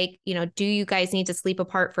look like, do you guys need to sleep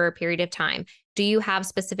apart for a period of time? Do you have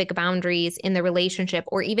specific boundaries in the relationship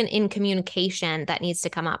or even in communication that needs to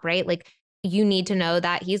come up, right? Like you need to know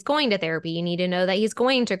that he's going to therapy. You need to know that he's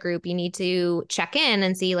going to group. You need to check in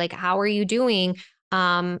and see like, how are you doing,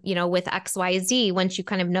 with XYZ once you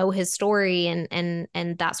kind of know his story and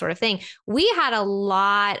that sort of thing. We had a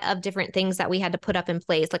lot of different things that we had to put up in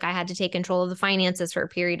place. Like I had to take control of the finances for a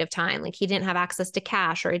period of time. Like he didn't have access to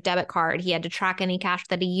cash or a debit card. He had to track any cash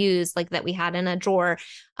that he used, like that we had in a drawer.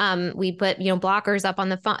 We put, blockers up on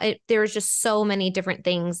the phone. There was just so many different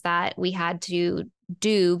things that we had to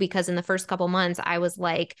do because in the first couple months, I was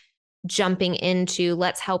like jumping into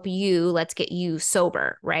let's get you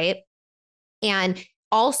sober, right? And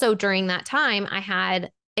also during that time, I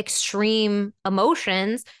had extreme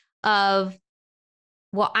emotions of,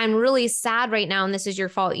 well, I'm really sad right now and this is your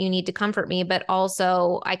fault. You need to comfort me. But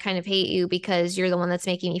also I kind of hate you because you're the one that's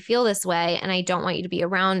making me feel this way. And I don't want you to be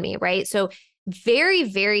around me. Right. So very,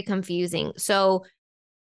 very confusing. So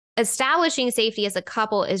establishing safety as a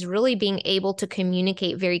couple is really being able to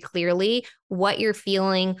communicate very clearly what you're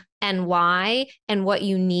feeling and why and what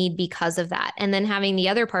you need because of that. And then having the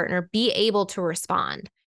other partner be able to respond,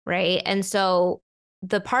 right? And so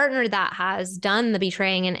the partner that has done the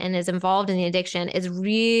betraying and is involved in the addiction is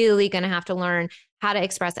really going to have to learn how to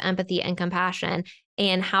express empathy and compassion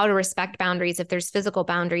and how to respect boundaries, if there's physical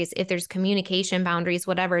boundaries, if there's communication boundaries,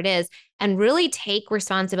 whatever it is, and really take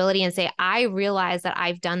responsibility and say, I realize that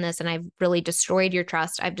I've done this and I've really destroyed your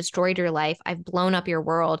trust. I've destroyed your life. I've blown up your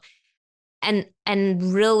world. And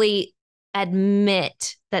really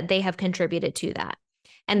admit that they have contributed to that.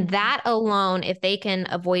 And that alone, if they can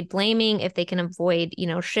avoid blaming, if they can avoid,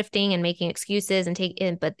 shifting and making excuses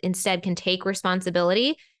but instead can take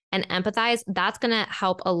responsibility and empathize, that's going to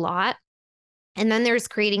help a lot. And then there's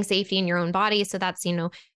creating safety in your own body. So that's,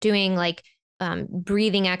 doing like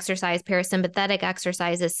breathing exercise, parasympathetic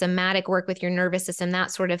exercises, somatic work with your nervous system, that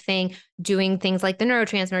sort of thing, doing things like the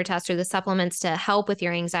neurotransmitter test or the supplements to help with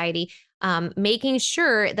your anxiety, making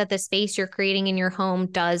sure that the space you're creating in your home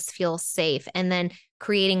does feel safe, and then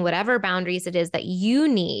creating whatever boundaries it is that you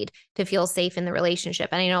need to feel safe in the relationship.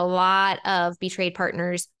 And I know a lot of betrayed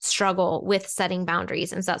partners struggle with setting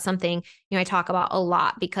boundaries. And so that's something, I talk about a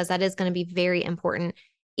lot because that is going to be very important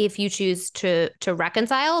if you choose to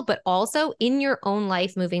reconcile, but also in your own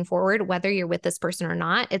life moving forward, whether you're with this person or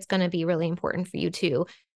not, it's going to be really important for you to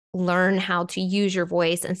learn how to use your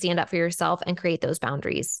voice and stand up for yourself and create those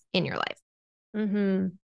boundaries in your life. Mm-hmm.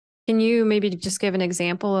 Can you maybe just give an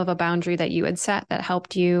example of a boundary that you had set that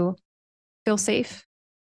helped you feel safe?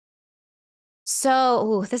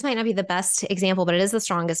 So this might not be the best example, but it is the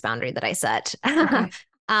strongest boundary that I set. Okay.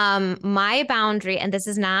 My boundary, and this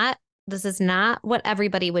is not what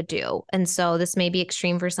everybody would do. And so this may be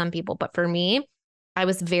extreme for some people, but for me, I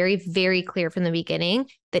was very, very clear from the beginning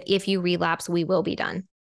that if you relapse, we will be done.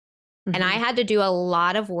 Mm-hmm. And I had to do a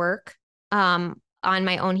lot of work on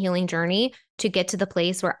my own healing journey to get to the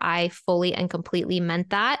place where I fully and completely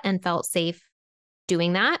meant that and felt safe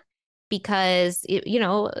doing that. Because,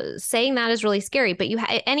 saying that is really scary, but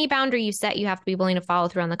any boundary you set, you have to be willing to follow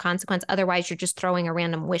through on the consequence. Otherwise, you're just throwing a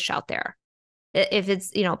random wish out there. if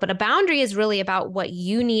it's, but a boundary is really about what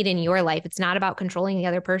you need in your life. It's not about controlling the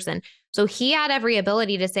other person. So he had every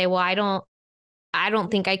ability to say, well, I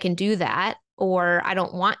don't think I can do that, or I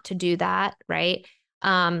don't want to do that. Right.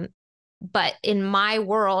 But in my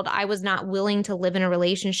world, I was not willing to live in a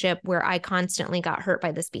relationship where I constantly got hurt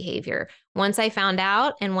by this behavior. Once I found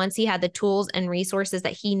out, and once he had the tools and resources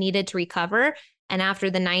that he needed to recover, and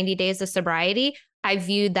after the 90 days of sobriety, I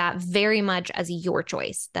viewed that very much as your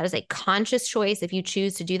choice. That is a conscious choice if you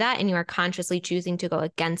choose to do that, and you are consciously choosing to go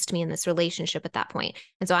against me in this relationship at that point.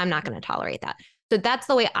 And so I'm not going to tolerate that. So that's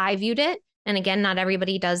the way I viewed it. And again, not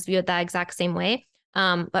everybody does view it that exact same way.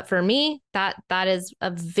 But for me, that is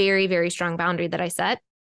a very, very strong boundary that I set.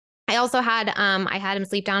 I also had him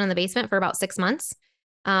sleep down in the basement for about 6 months.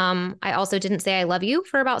 I also didn't say I love you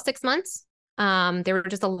for about 6 months. There were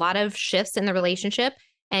just a lot of shifts in the relationship,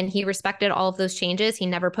 and he respected all of those changes. He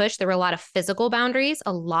never pushed. There were a lot of physical boundaries.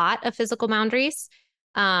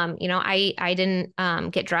 I didn't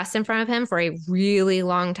get dressed in front of him for a really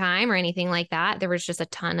long time or anything like that. There was just a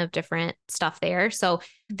ton of different stuff there. So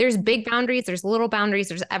there's big boundaries, there's little boundaries,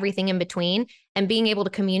 there's everything in between. And being able to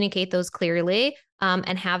communicate those clearly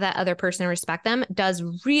and have that other person respect them does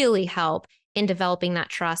really help in developing that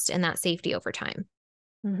trust and that safety over time.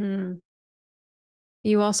 Mm-hmm.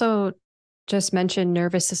 You also just mentioned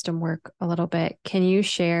nervous system work a little bit. Can you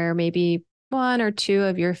share maybe one or two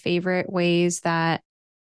of your favorite ways that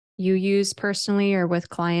you use personally or with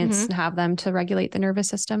clients to have them to regulate the nervous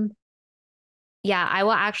system? Yeah, I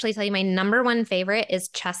will actually tell you my number one favorite is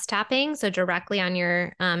chest tapping. So directly on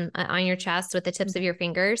your chest with the tips of your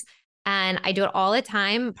fingers. And I do it all the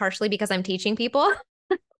time, partially because I'm teaching people.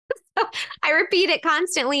 So I repeat it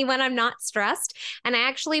constantly when I'm not stressed. And I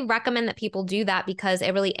actually recommend that people do that because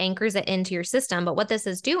it really anchors it into your system. But what this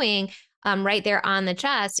is doing right there on the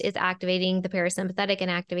chest is activating the parasympathetic and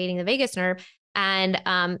activating the vagus nerve. And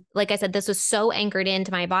like I said, this was so anchored into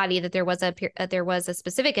my body that there was a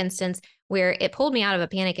specific instance where it pulled me out of a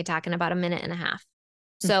panic attack in about a minute and a half.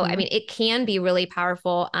 So, I mean, it can be really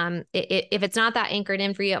powerful. If it's not that anchored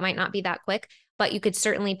in for you, it might not be that quick, but you could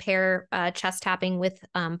certainly pair chest tapping with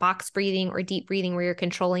box breathing or deep breathing, where you're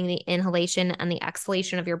controlling the inhalation and the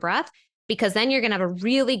exhalation of your breath, because then you're going to have a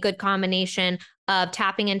really good combination of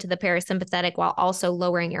tapping into the parasympathetic while also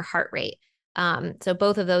lowering your heart rate. So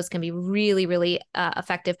both of those can be really, really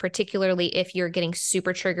effective, particularly if you're getting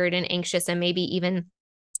super triggered and anxious and maybe even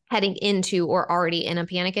heading into or already in a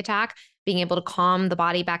panic attack. Being able to calm the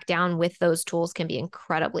body back down with those tools can be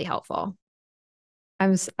incredibly helpful.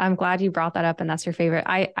 I'm glad you brought that up and that's your favorite.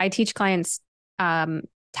 I teach clients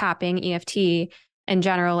tapping, EFT in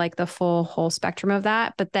general, like the whole spectrum of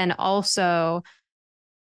that, but then also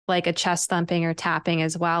like a chest thumping or tapping,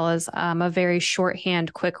 as well as a very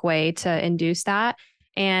shorthand, quick way to induce that.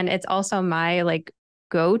 And it's also my like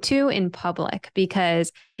go-to in public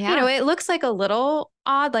because, it looks like a little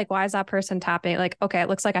odd. Like, why is that person tapping? Like, okay, it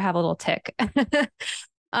looks like I have a little tick.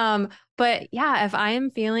 But yeah, if I am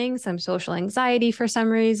feeling some social anxiety for some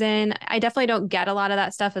reason, I definitely don't get a lot of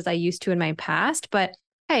that stuff as I used to in my past, but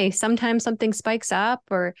hey, sometimes something spikes up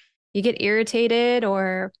or you get irritated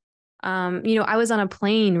or, I was on a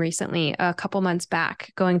plane recently, a couple months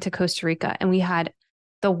back going to Costa Rica, and we had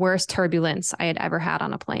the worst turbulence I had ever had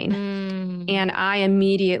on a plane. And I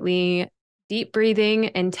immediately deep breathing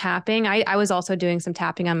and tapping. I was also doing some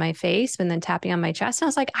tapping on my face and then tapping on my chest. And I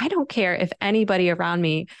was like, I don't care if anybody around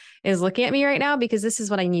me is looking at me right now, because this is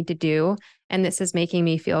what I need to do. And this is making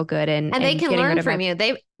me feel good. And they can learn from you.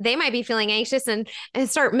 They might be feeling anxious and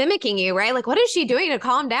start mimicking you, right? Like, what is she doing to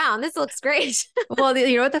calm down? This looks great. Well,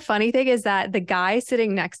 you know what the funny thing is, that the guy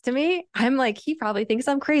sitting next to me, I'm like, he probably thinks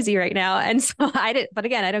I'm crazy right now. And so but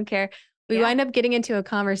again, I don't care. We wind up getting into a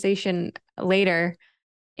conversation later.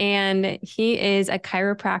 And he is a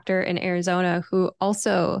chiropractor in Arizona who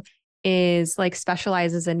also is like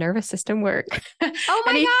specializes in nervous system work. Oh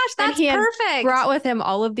my gosh, that's perfect. Brought with him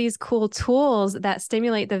all of these cool tools that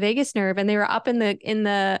stimulate the vagus nerve. And they were up in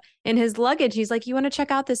his luggage. He's like, you want to check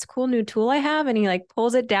out this cool new tool I have? And he like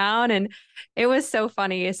pulls it down, and it was so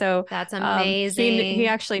funny. So that's amazing. He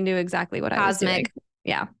actually knew exactly what I was doing.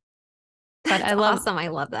 Yeah. But awesome. I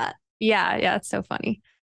love that. Yeah. It's so funny.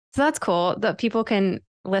 So that's cool that people can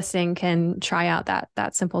try out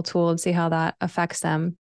that simple tool and see how that affects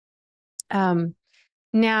them.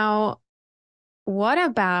 Now, what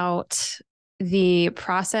about the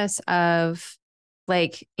process of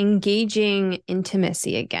like engaging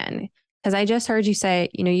intimacy again? Because I just heard you say,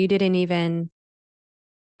 you didn't even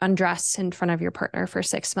undress in front of your partner for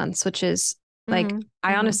 6 months, which is like,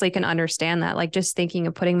 I honestly can understand that. Like, just thinking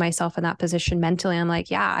of putting myself in that position mentally, I'm like,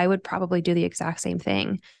 yeah, I would probably do the exact same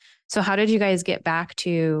thing. So how did you guys get back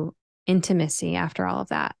to intimacy after all of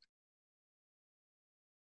that?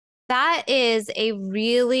 That is a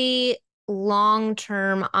really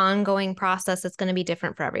long-term ongoing process that's going to be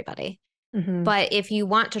different for everybody. Mm-hmm. But if you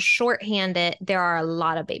want to shorthand it, there are a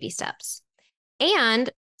lot of baby steps. And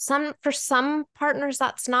for some partners,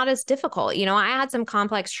 that's not as difficult. You know, I had some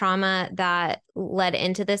complex trauma that led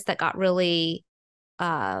into this that got really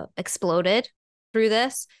exploded through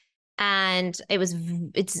this. And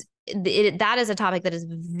that is a topic that is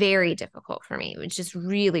very difficult for me. It's just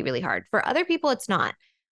really, really hard. For other people, it's not.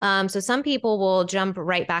 So some people will jump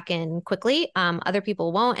right back in quickly. Other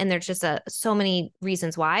people won't. And there's just so many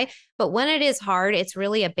reasons why. But when it is hard, it's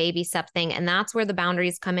really a baby step thing. And that's where the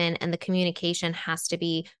boundaries come in and the communication has to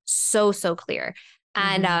be so, so clear.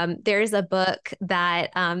 And there's a book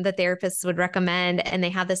that the therapists would recommend, and they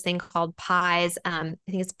have this thing called PIES. I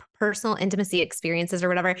think it's personal intimacy experiences or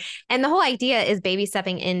whatever. And the whole idea is baby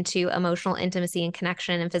stepping into emotional intimacy and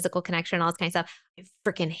connection and physical connection, all this kind of stuff. I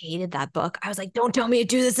freaking hated that book. I was like, don't tell me to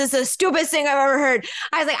do this. This is the stupidest thing I've ever heard.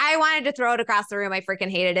 I was like, I wanted to throw it across the room. I freaking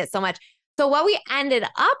hated it so much. So what we ended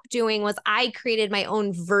up doing was I created my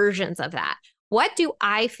own versions of that. What do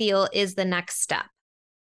I feel is the next step?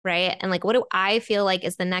 Right. And like, what do I feel like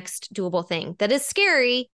is the next doable thing that is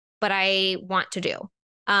scary, but I want to do?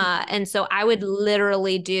 And so I would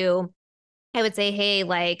literally I would say, hey,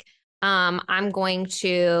 like, I'm going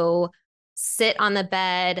to sit on the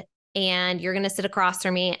bed and you're going to sit across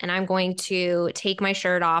from me and I'm going to take my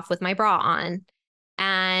shirt off with my bra on.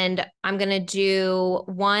 And I'm going to do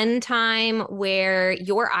one time where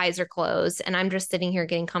your eyes are closed and I'm just sitting here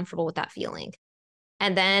getting comfortable with that feeling.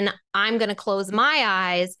 And then I'm going to close my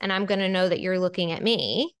eyes and I'm going to know that you're looking at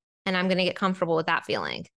me and I'm going to get comfortable with that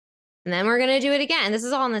feeling. And then we're going to do it again. This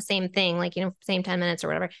is all in the same thing, like, you know, same 10 minutes or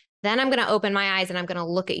whatever. Then I'm going to open my eyes and I'm going to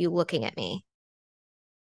look at you looking at me.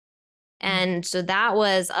 And so that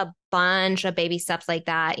was a bunch of baby steps like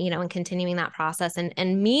that, you know, and continuing that process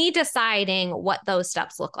and me deciding what those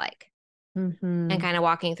steps look like and kind of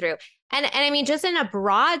walking through. And I mean, just in a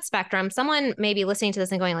broad spectrum, someone may be listening to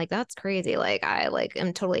this and going like, that's crazy. Like I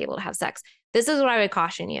am totally able to have sex. This is what I would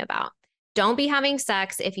caution you about. Don't be having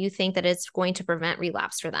sex if you think that it's going to prevent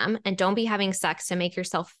relapse for them. And don't be having sex to make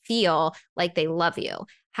yourself feel like they love you.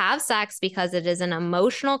 Have sex because it is an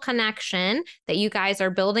emotional connection that you guys are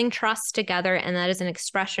building trust together. And that is an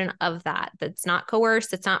expression of that. That's not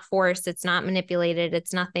coerced. It's not forced. It's not manipulated.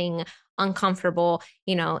 It's nothing uncomfortable.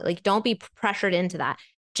 You know, like don't be pressured into that.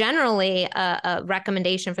 Generally, a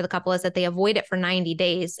recommendation for the couple is that they avoid it for 90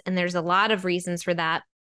 days. And there's a lot of reasons for that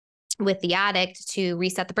with the addict, to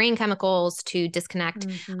reset the brain chemicals, to disconnect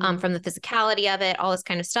from the physicality of it, all this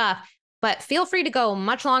kind of stuff. But feel free to go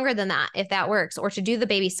much longer than that if that works, or to do the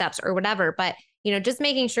baby steps or whatever. But, you know, just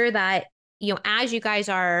making sure that, you know, as you guys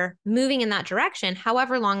are moving in that direction,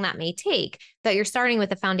 however long that may take, that you're starting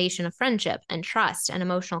with a foundation of friendship and trust and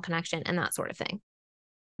emotional connection and that sort of thing.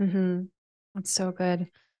 That's so good.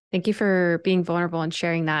 Thank you for being vulnerable and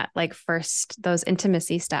sharing that, like first, those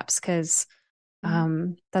intimacy steps, because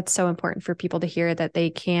that's so important for people to hear, that they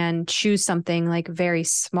can choose something like very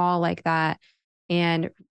small like that and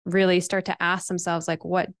really start to ask themselves, like,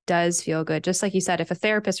 what does feel good? Just like you said, if a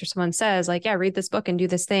therapist or someone says like, yeah, read this book and do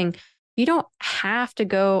this thing, you don't have to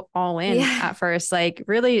go all in at first. Like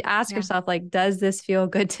really ask yourself, like, does this feel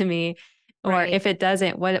good to me? Or if it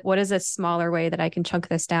doesn't, what is a smaller way that I can chunk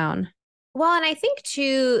this down? Well, and I think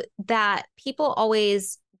too that people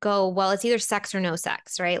always go, well, it's either sex or no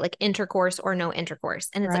sex, right? Like intercourse or no intercourse.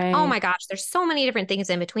 And it's like, oh my gosh, there's so many different things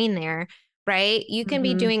in between there, right? You can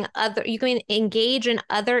be doing you can engage in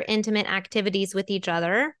other intimate activities with each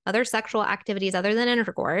other, other sexual activities other than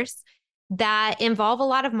intercourse that involve a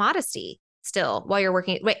lot of modesty still while you're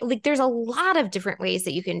working, right? Like there's a lot of different ways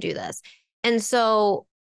that you can do this. And so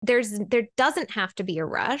there doesn't have to be a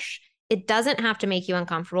rush. It doesn't have to make you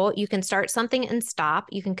uncomfortable. You can start something and stop.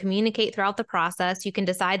 You can communicate throughout the process. You can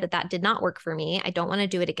decide that did not work for me. I don't want to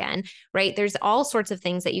do it again, right? There's all sorts of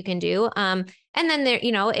things that you can do. And then there,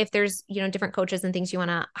 you know, if there's, you know, different coaches and things you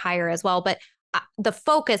want to hire as well. But the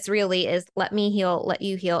focus really is let me heal, let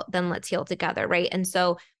you heal, then let's heal together, right? And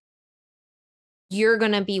so you're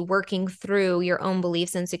going to be working through your own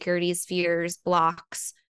beliefs, insecurities, fears,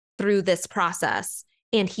 blocks through this process.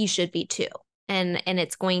 And he should be too. And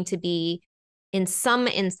it's going to be, in some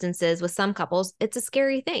instances with some couples, it's a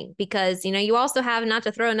scary thing because, you know, you also have, not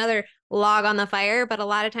to throw another log on the fire, but a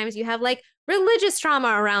lot of times you have like religious trauma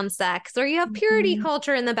around sex, or you have purity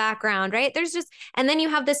culture in the background, right? There's just, and then you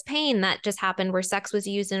have this pain that just happened where sex was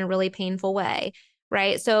used in a really painful way,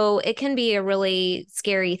 right? So it can be a really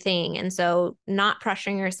scary thing. And so not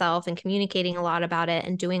pressuring yourself and communicating a lot about it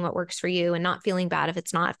and doing what works for you and not feeling bad if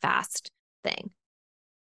it's not a fast thing.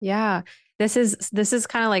 Yeah. This is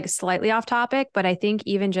kind of like slightly off topic, but I think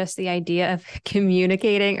even just the idea of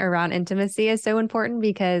communicating around intimacy is so important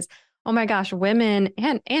because, oh my gosh, women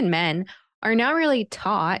and men are not really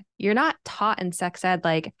taught. You're not taught in sex ed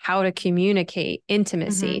like how to communicate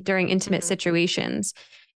intimacy during intimate situations.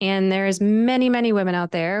 And there's many, many women out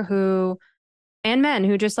there who and men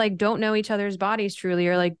who just like don't know each other's bodies truly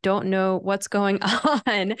or like don't know what's going on.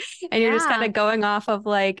 And you're just kind of going off of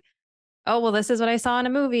like, oh, well, this is what I saw in a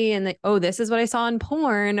movie. And oh, this is what I saw in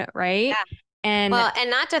porn. Right. Yeah. And Well, and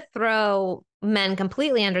not to throw men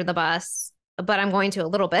completely under the bus, but I'm going to a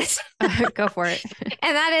little bit. go for it.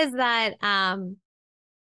 And that is that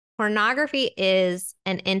pornography is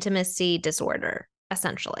an intimacy disorder,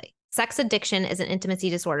 essentially. Sex addiction is an intimacy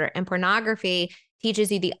disorder, and pornography teaches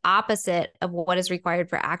you the opposite of what is required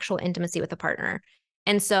for actual intimacy with a partner.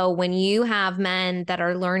 And so when you have men that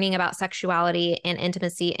are learning about sexuality and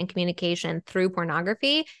intimacy and communication through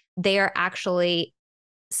pornography, they are actually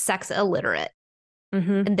sex illiterate.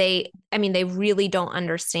 And they really don't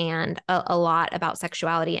understand a lot about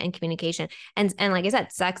sexuality and communication. And like I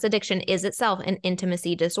said, sex addiction is itself an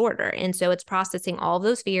intimacy disorder. And so it's processing all of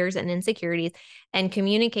those fears and insecurities, and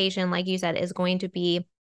communication, like you said, is going to be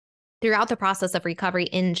throughout the process of recovery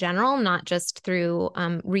in general, not just through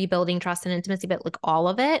rebuilding trust and intimacy, but like all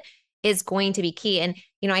of it is going to be key. And,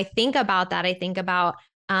 I think about that. I think about,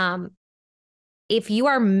 if you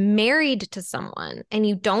are married to someone and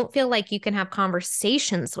you don't feel like you can have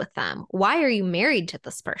conversations with them, why are you married to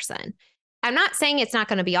this person? I'm not saying it's not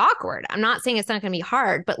going to be awkward. I'm not saying it's not going to be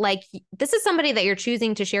hard, but like, this is somebody that you're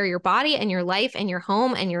choosing to share your body and your life and your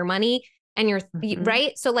home and your money and your,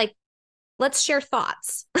 right? So like, let's share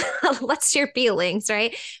thoughts. Let's share feelings,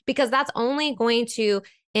 right? Because that's only going to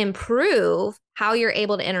improve how you're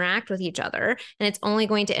able to interact with each other. And it's only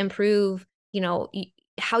going to improve,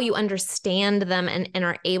 how you understand them and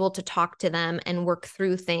are able to talk to them and work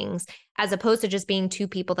through things, as opposed to just being two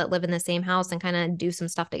people that live in the same house and kind of do some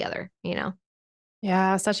stuff together,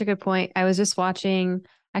 Yeah, such a good point. I was just watching,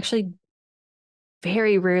 actually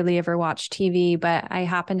very rarely ever watch TV, but I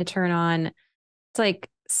happened to turn on, it's like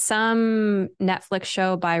some Netflix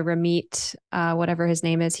show by Ramit, whatever his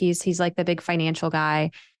name is. He's like the big financial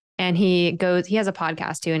guy. And he has a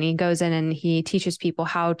podcast too, and he goes in and he teaches people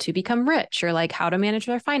how to become rich or like how to manage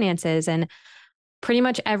their finances. And pretty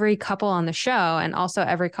much every couple on the show, and also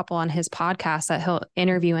every couple on his podcast that he'll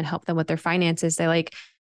interview and help them with their finances, they like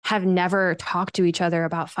have never talked to each other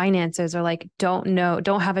about finances, or like don't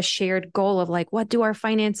have a shared goal of like, what do our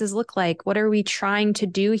finances look like? What are we trying to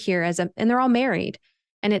do here and they're all married.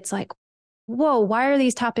 And it's like, whoa, why are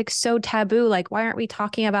these topics so taboo? Like, why aren't we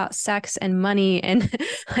talking about sex and money and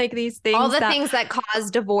like these things? All the things that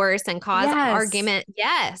cause divorce and cause argument.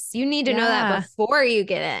 Yes. You need to know that before you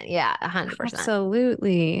get it. Yeah. 100%.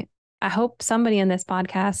 Absolutely. I hope somebody in this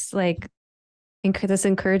podcast, like this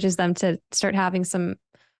encourages them to start having some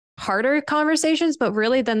harder conversations, but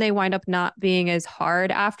really then they wind up not being as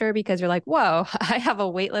hard after, because you're like, whoa, I have a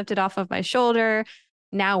weight lifted off of my shoulder.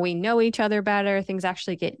 Now we know each other better. Things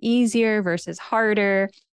actually get easier versus harder.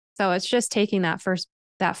 So it's just taking that first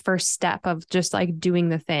step of just like doing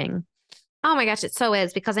the thing. Oh my gosh, it so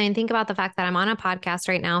is, because I mean, think about the fact that I'm on a podcast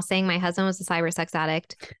right now saying my husband was a cyber sex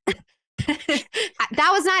addict. That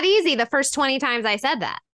was not easy the first 20 times I said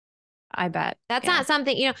that. I bet. That's not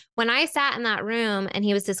something, when I sat in that room and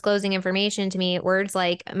he was disclosing information to me, words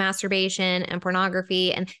like masturbation and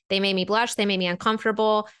pornography, and they made me blush. They made me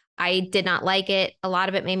uncomfortable. I did not like it. A lot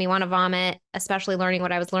of it made me want to vomit, especially learning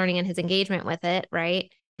what I was learning in his engagement with it.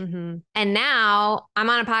 Right. Mm-hmm. And now I'm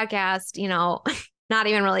on a podcast, not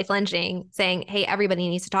even really flinching, saying, hey, everybody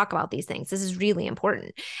needs to talk about these things. This is really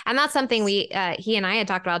important. And that's something he and I had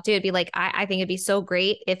talked about too. It'd be like, I think it'd be so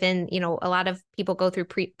great if a lot of people go through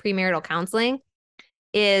premarital counseling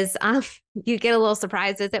is you get a little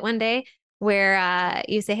surprise visit one day where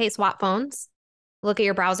you say, hey, swap phones, look at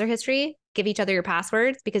your browser history, give each other your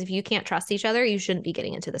passwords, because if you can't trust each other, you shouldn't be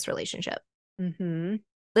getting into this relationship. Mm-hmm.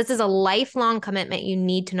 This is a lifelong commitment. You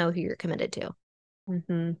need to know who you're committed to.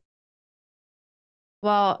 Mm-hmm.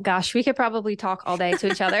 Well, gosh, we could probably talk all day to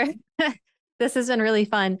each other. This has been really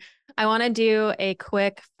fun. I want to do a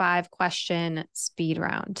quick 5-question speed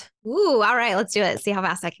round. Ooh, all right, let's do it. See how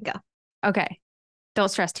fast I can go. Okay. Don't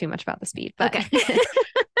stress too much about the speed. But okay.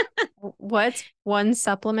 What's one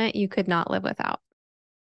supplement you could not live without?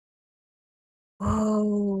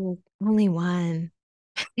 Oh, only one.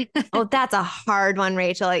 Oh, that's a hard one,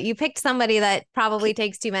 Rachel. You picked somebody that probably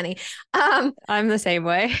takes too many. I'm the same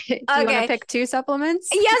way. Do you want to pick 2 supplements?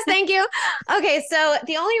 Yes, thank you. Okay, so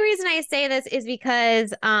the only reason I say this is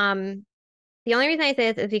because I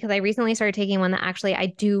recently started taking one that actually I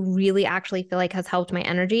do really actually feel like has helped my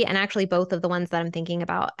energy. And actually both of the ones that I'm thinking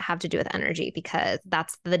about have to do with energy, because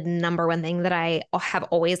that's the number one thing that I have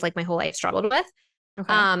always, like, my whole life struggled with.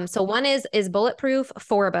 Okay. So one is Bulletproof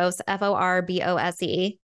Forbose,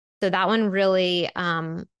 Forbose. So that one really,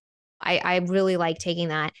 I really like taking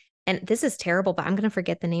that. And this is terrible, but I'm going to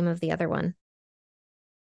forget the name of the other one.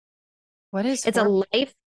 What is It's a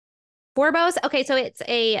life Forbose. Okay, so it's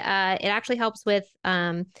it actually helps with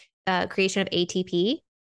creation of ATP.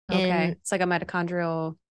 Okay. In, It's like a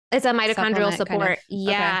mitochondrial. it's a mitochondrial support. Kind of.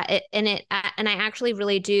 Yeah, Okay. and I actually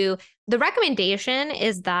really do. The recommendation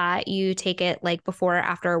is that you take it like before or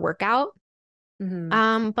after a workout.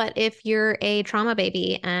 Mm-hmm. But if you're a trauma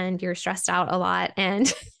baby and you're stressed out a lot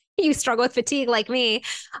and you struggle with fatigue like me,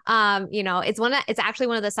 it's actually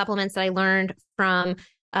one of the supplements that I learned from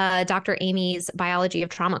Dr. Amy's biology of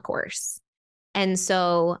trauma course. And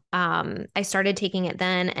so I started taking it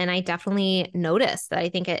then, and I definitely noticed that I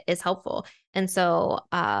think it is helpful. And so,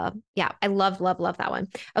 yeah, I love, love, love that one.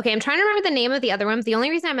 Okay, I'm trying to remember the name of the other ones. The only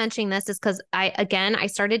reason I'm mentioning this is because I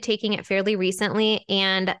started taking it fairly recently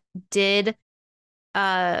and did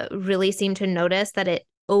really seem to notice that it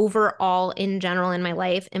overall in general in my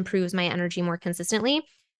life improves my energy more consistently.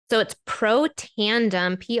 So it's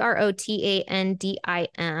Protandim,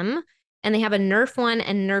 Protandim, and they have a Nerf 1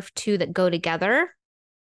 and Nerf 2 that go together.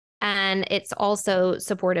 And it's also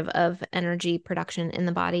supportive of energy production in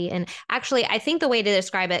the body. And actually, I think the way to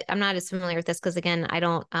describe it, I'm not as familiar with this because, again, I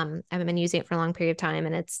haven't been using it for a long period of time,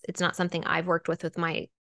 and it's not something I've worked with my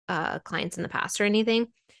clients in the past or anything.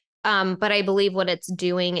 But I believe what it's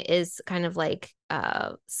doing is kind of like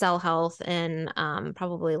cell health and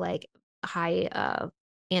probably like high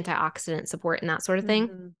antioxidant support and that sort of thing.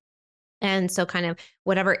 Mm-hmm. And so kind of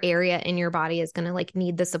whatever area in your body is going to like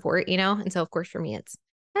need the support, And so of course for me, it's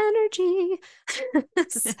energy.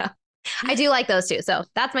 So I do like those two. So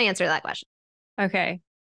that's my answer to that question. Okay.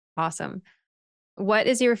 Awesome. What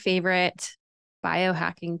is your favorite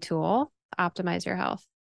biohacking tool to optimize your health?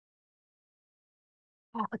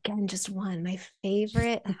 Oh, again, just one. My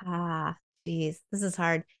favorite. Geez, this is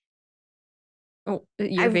hard. Oh,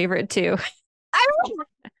 your favorite too. I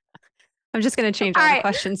I'm just going to change all the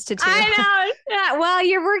questions to 2. I know. Yeah. Well,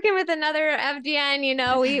 you're working with another FGN,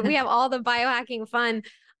 we have all the biohacking fun.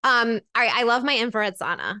 All right. I love my infrared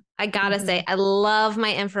sauna. I gotta say, I love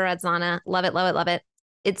my infrared sauna. Love it, love it, love it.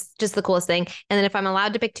 It's just the coolest thing. And then if I'm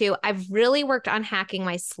allowed to pick 2, I've really worked on hacking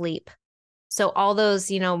my sleep. So all those,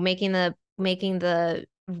 making the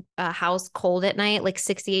house cold at night, like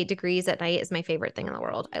 68 degrees at night, is my favorite thing in the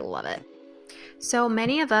world. I love it. So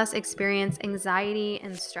many of us experience anxiety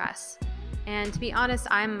and stress. And to be honest,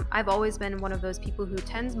 I've always been one of those people who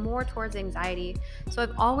tends more towards anxiety. So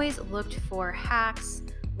I've always looked for hacks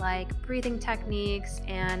like breathing techniques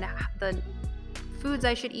and the foods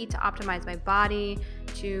I should eat to optimize my body,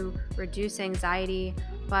 to reduce anxiety.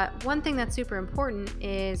 But one thing that's super important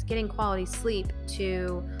is getting quality sleep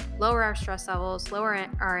to lower our stress levels, lower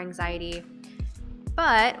our anxiety.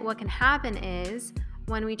 But what can happen is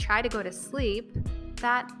when we try to go to sleep,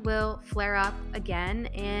 that will flare up again,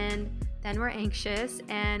 and then we're anxious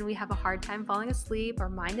and we have a hard time falling asleep. Our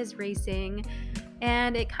mind is racing,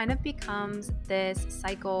 and it kind of becomes this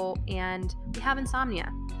cycle, and we have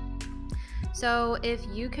insomnia. So if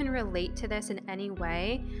you can relate to this in any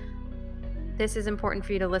way, this is important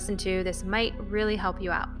for you to listen to. This might really help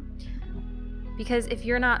you out. Because if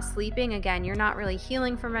you're not sleeping, again, you're not really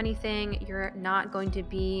healing from anything. You're not going to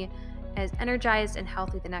be as energized and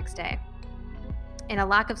healthy the next day. And a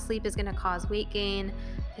lack of sleep is going to cause weight gain,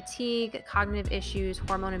 fatigue, cognitive issues,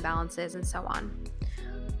 hormone imbalances, and so on.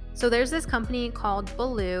 So there's this company called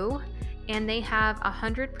Baloo, and they have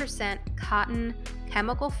 100% cotton,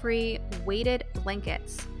 chemical-free, weighted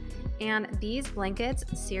blankets. And these blankets,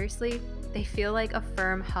 seriously, they feel like a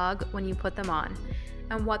firm hug when you put them on.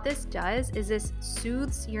 And what this does is this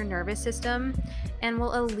soothes your nervous system and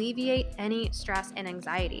will alleviate any stress and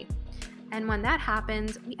anxiety. And when that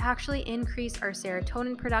happens, we actually increase our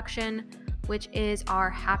serotonin production, which is our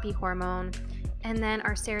happy hormone. And then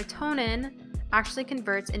our serotonin actually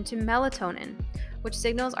converts into melatonin, which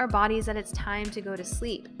signals our bodies that it's time to go to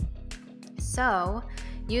sleep. So,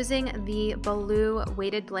 using the Baloo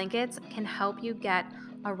weighted blankets can help you get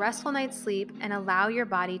a restful night's sleep and allow your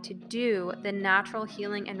body to do the natural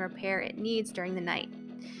healing and repair it needs during the night.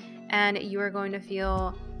 And you are going to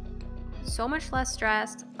feel so much less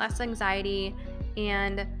stressed, less anxiety,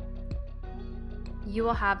 And you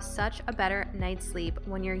will have such a better night's sleep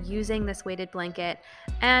when you're using this weighted blanket.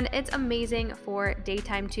 And it's amazing for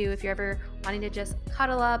daytime too. If you're ever wanting to just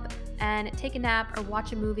cuddle up and take a nap or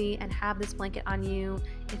watch a movie and have this blanket on you,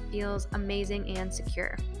 it feels amazing and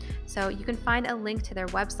secure. So you can find a link to their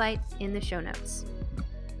website in the show notes.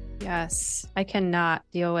 Yes, I cannot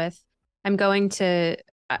deal with. I'm going to,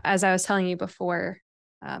 as I was telling you before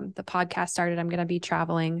the podcast started, I'm going to be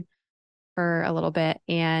traveling for a little bit.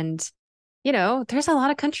 And there's a lot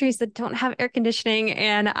of countries that don't have air conditioning,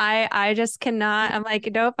 and I just cannot. I'm like,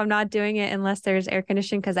 nope, I'm not doing it unless there's air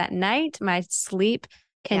conditioning, because at night my sleep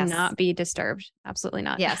cannot be disturbed. Absolutely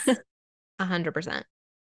not. Yes, 100%.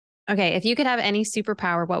 Okay, if you could have any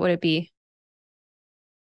superpower, what would it be?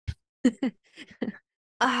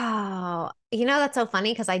 Oh, that's so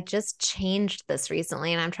funny because I just changed this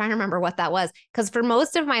recently and I'm trying to remember what that was. Because for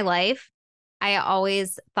most of my life, I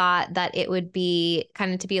always thought that it would be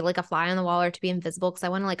kind of to be like a fly on the wall or to be invisible because I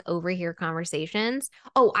want to like overhear conversations.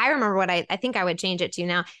 Oh, I remember what I think I would change it to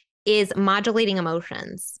now is modulating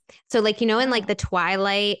emotions. So like, in like the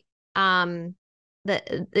Twilight, the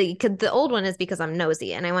old one is because I'm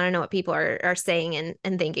nosy and I want to know what people are saying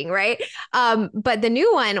and thinking, right? But the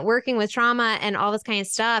new one, working with trauma and all this kind of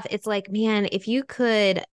stuff, it's like, man, if you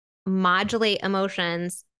could modulate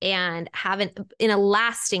emotions and have in a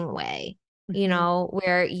lasting way,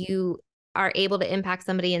 where you are able to impact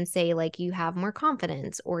somebody and say like you have more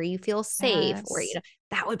confidence or you feel safe or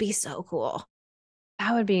that would be so cool.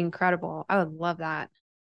 That would be incredible. I would love that.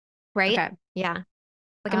 Right? Okay. Yeah.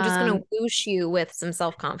 Like I'm just going to whoosh you with some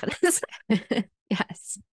self-confidence.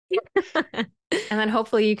 Yes. And then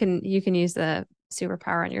hopefully you can use the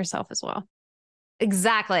superpower on yourself as well.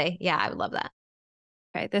 Exactly. Yeah, I would love that.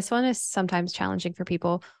 Okay, this one is sometimes challenging for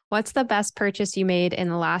people. What's the best purchase you made in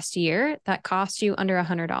the last year that cost you under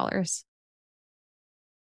 $100?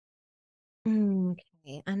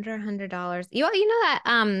 Okay, under $100. You know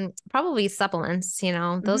that probably supplements,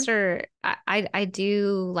 those are I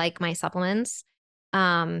do like my supplements.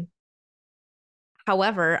 However,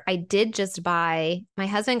 I did just buy, my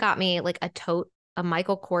husband got me like a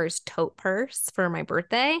Michael Kors tote purse for my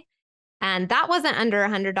birthday. And that wasn't under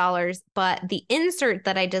 $100, but the insert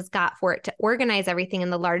that I just got for it to organize everything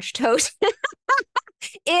in the large tote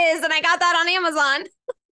and I got that on Amazon.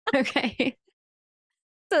 Okay.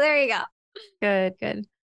 So there you go. Good.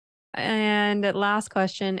 And last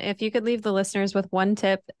question, if you could leave the listeners with one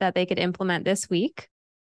tip that they could implement this week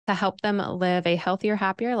to help them live a healthier,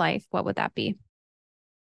 happier life, what would that be?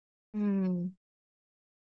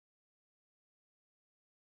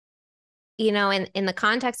 In the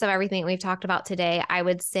context of everything we've talked about today, I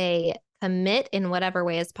would say commit in whatever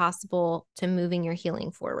way is possible to moving your healing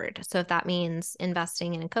forward. So if that means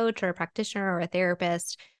investing in a coach or a practitioner or a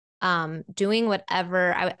therapist, doing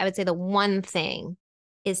whatever, I would say the one thing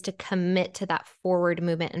is to commit to that forward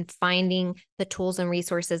movement and finding the tools and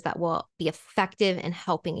resources that will be effective in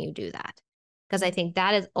helping you do that. Because I think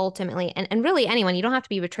that is ultimately, and really anyone, you don't have to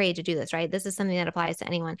be betrayed to do this, right? This is something that applies to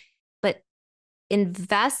anyone. But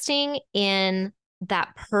investing in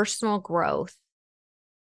that personal growth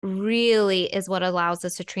really is what allows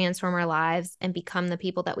us to transform our lives and become the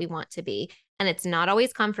people that we want to be. And it's not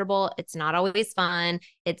always comfortable. It's not always fun.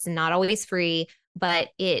 It's not always free, but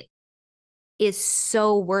it is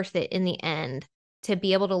so worth it in the end to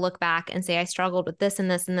be able to look back and say, I struggled with this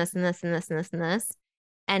and this and this and this and this and this and this.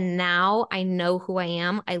 And now I know who I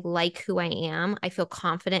am. I like who I am. I feel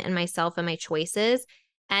confident in myself and my choices.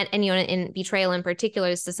 And in betrayal in particular,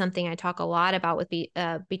 this is something I talk a lot about with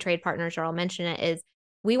betrayed partners, or I'll mention it, is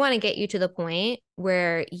we want to get you to the point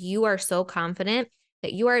where you are so confident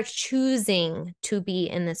that you are choosing to be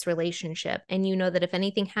in this relationship. And you know that if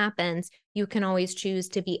anything happens, you can always choose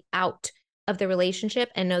to be out of the relationship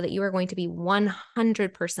and know that you are going to be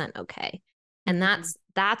 100% okay. And that's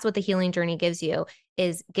what the healing journey gives you,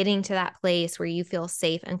 is getting to that place where you feel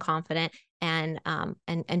safe and confident and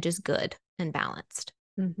just good and balanced.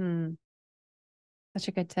 Such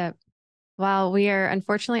a good tip. Well, we are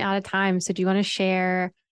unfortunately out of time. So do you want to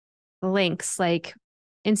share links like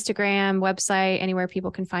Instagram, website, anywhere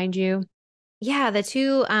people can find you? Yeah, the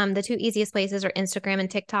two easiest places are Instagram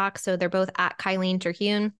and TikTok. So they're both at Kylene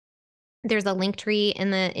Terhune. There's a link tree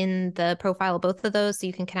in the profile of both of those, so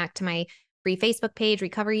you can connect to my free Facebook page,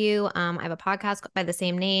 Recover You. I have a podcast by the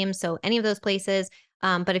same name, so any of those places.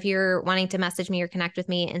 But if you're wanting to message me or connect with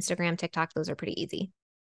me, Instagram, TikTok, those are pretty easy.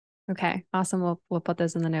 Okay, awesome. We'll put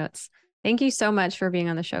those in the notes. Thank you so much for being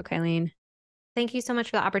on the show, Kylene. Thank you so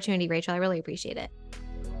much for the opportunity, Rachel. I really appreciate it.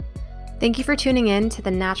 Thank you for tuning in to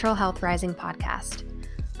the Natural Health Rising podcast.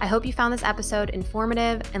 I hope you found this episode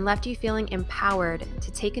informative and left you feeling empowered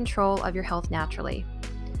to take control of your health naturally.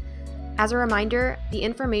 As a reminder, the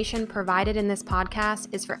information provided in this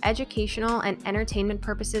podcast is for educational and entertainment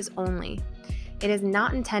purposes only. It is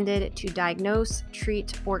not intended to diagnose,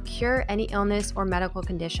 treat, or cure any illness or medical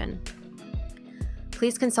condition.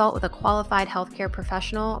 Please consult with a qualified healthcare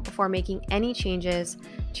professional before making any changes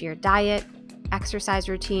to your diet, exercise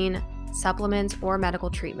routine, supplements, or medical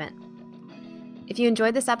treatment. If you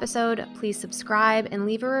enjoyed this episode, please subscribe and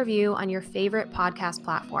leave a review on your favorite podcast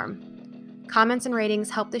platform. Comments and ratings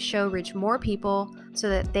help the show reach more people so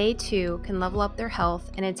that they too can level up their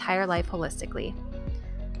health and entire life holistically.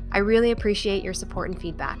 I really appreciate your support and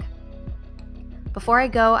feedback. Before I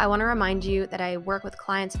go, I want to remind you that I work with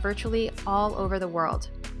clients virtually all over the world.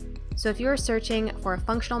 So if you are searching for a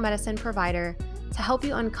functional medicine provider to help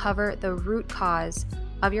you uncover the root cause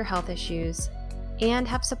of your health issues and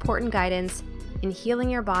have support and guidance in healing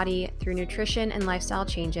your body through nutrition and lifestyle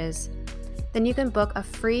changes, then you can book a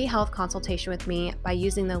free health consultation with me by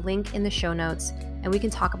using the link in the show notes, and we can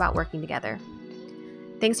talk about working together.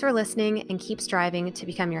 Thanks for listening, and keep striving to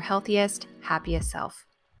become your healthiest, happiest self.